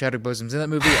not sure how Chadwick Boseman's in that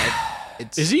movie.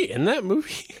 Is he in that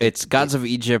movie? It's Gods of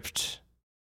Egypt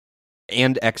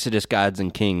and Exodus Gods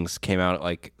and Kings came out at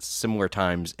like similar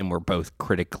times and were both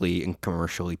critically and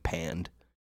commercially panned.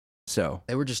 So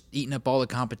They were just eating up all the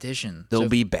competition. they'll So-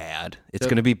 be bad. It's so-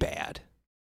 going to be bad.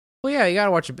 Well, yeah, you gotta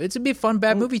watch it. It's gonna be a fun,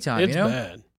 bad movie time, It's you know?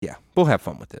 bad. Yeah, we'll have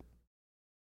fun with it.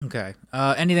 Okay.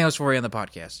 Anything else for you on the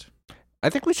podcast?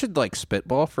 I think we should like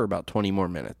spitball for about 20 more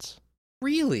minutes.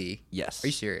 Really? Yes. Are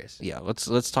you serious? Yeah,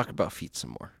 let's talk about feet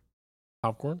some more.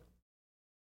 Popcorn.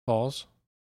 Balls.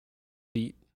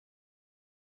 Feet.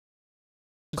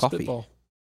 Coffee. Spitball.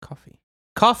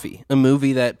 Coffee, a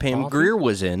movie that Pam Coffee? Grier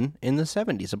was in the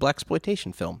 70s, a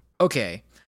blaxploitation film. Okay.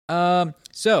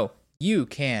 So you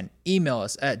can email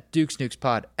us at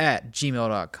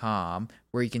dukesnookspod@gmail.com,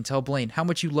 where you can tell Blaine how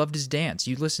much you loved his dance.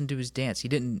 You listened to his dance. You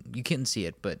couldn't see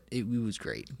it, but it was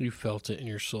great. You felt it in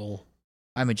your soul.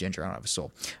 I'm a ginger. I don't have a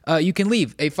soul. You can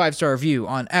leave a 5-star review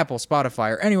on Apple,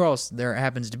 Spotify, or anywhere else there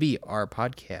happens to be our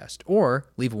podcast, or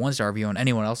leave a 1-star review on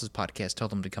anyone else's podcast. Tell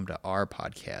them to come to our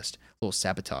podcast. A little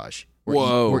sabotage.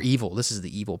 Whoa. We're evil. This is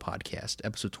the evil podcast.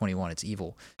 Episode 21. It's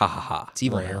evil. Ha ha ha. It's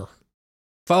evil Rare. now.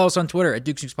 Follow us on Twitter at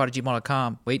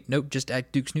dukesnookspod@gmail.com. Wait, nope, just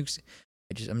at dukesnooks.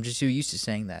 I'm just so used to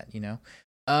saying that, you know.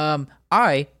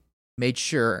 I made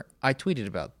sure I tweeted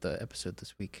about the episode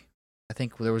this week. I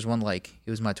think there was one it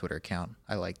was my Twitter account.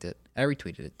 I liked it. I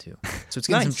retweeted it too. So it's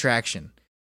getting some Nice. traction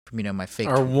from, my fake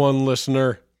Our one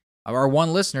listener. Our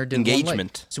one listener did Engagement. 1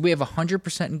 like. So we have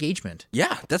 100% engagement.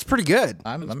 Yeah, that's pretty good.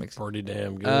 I'm excited. Pretty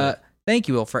damn good. Thank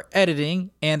you, Will, for editing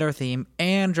and our theme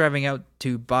and driving out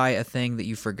to buy a thing that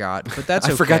you forgot. But that's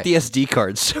okay. I forgot the SD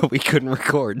card, so we couldn't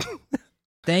record.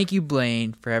 Thank you,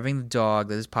 Blaine, for having the dog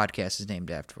that this podcast is named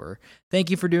after.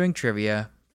 Thank you for doing trivia.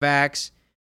 Facts.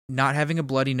 Not having a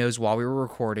bloody nose while we were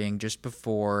recording just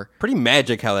before. Pretty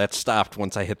magic how that stopped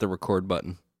once I hit the record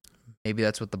button. Maybe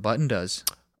that's what the button does.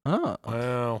 Oh.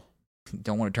 Wow.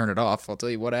 Don't want to turn it off. I'll tell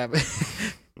you what happened.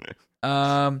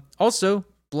 Also,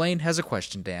 Blaine has a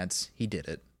question dance. He did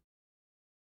it.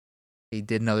 He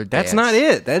did another dance. That's not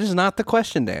it. That is not the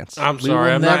question dance. I'm We sorry.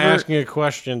 will I'm not never- asking a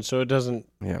question, so it doesn't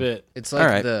fit. It's like All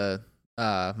right. the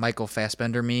Michael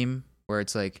Fassbender meme where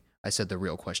it's like, I said the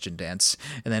real question dance.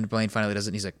 And then Blaine finally does it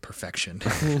and he's like, perfection.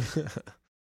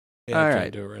 Yeah, All I right.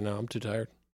 can't do it right now. I'm too tired.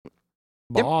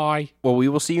 Yep. Bye. Well, we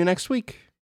will see you next week.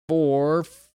 For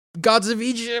Gods of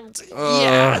Egypt.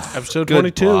 Yes. Episode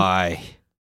 22. Goodbye.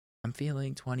 I'm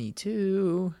feeling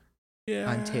 22 Yeah.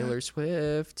 on Taylor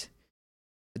Swift.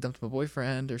 I dumped my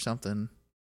boyfriend or something.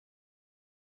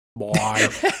 Bye.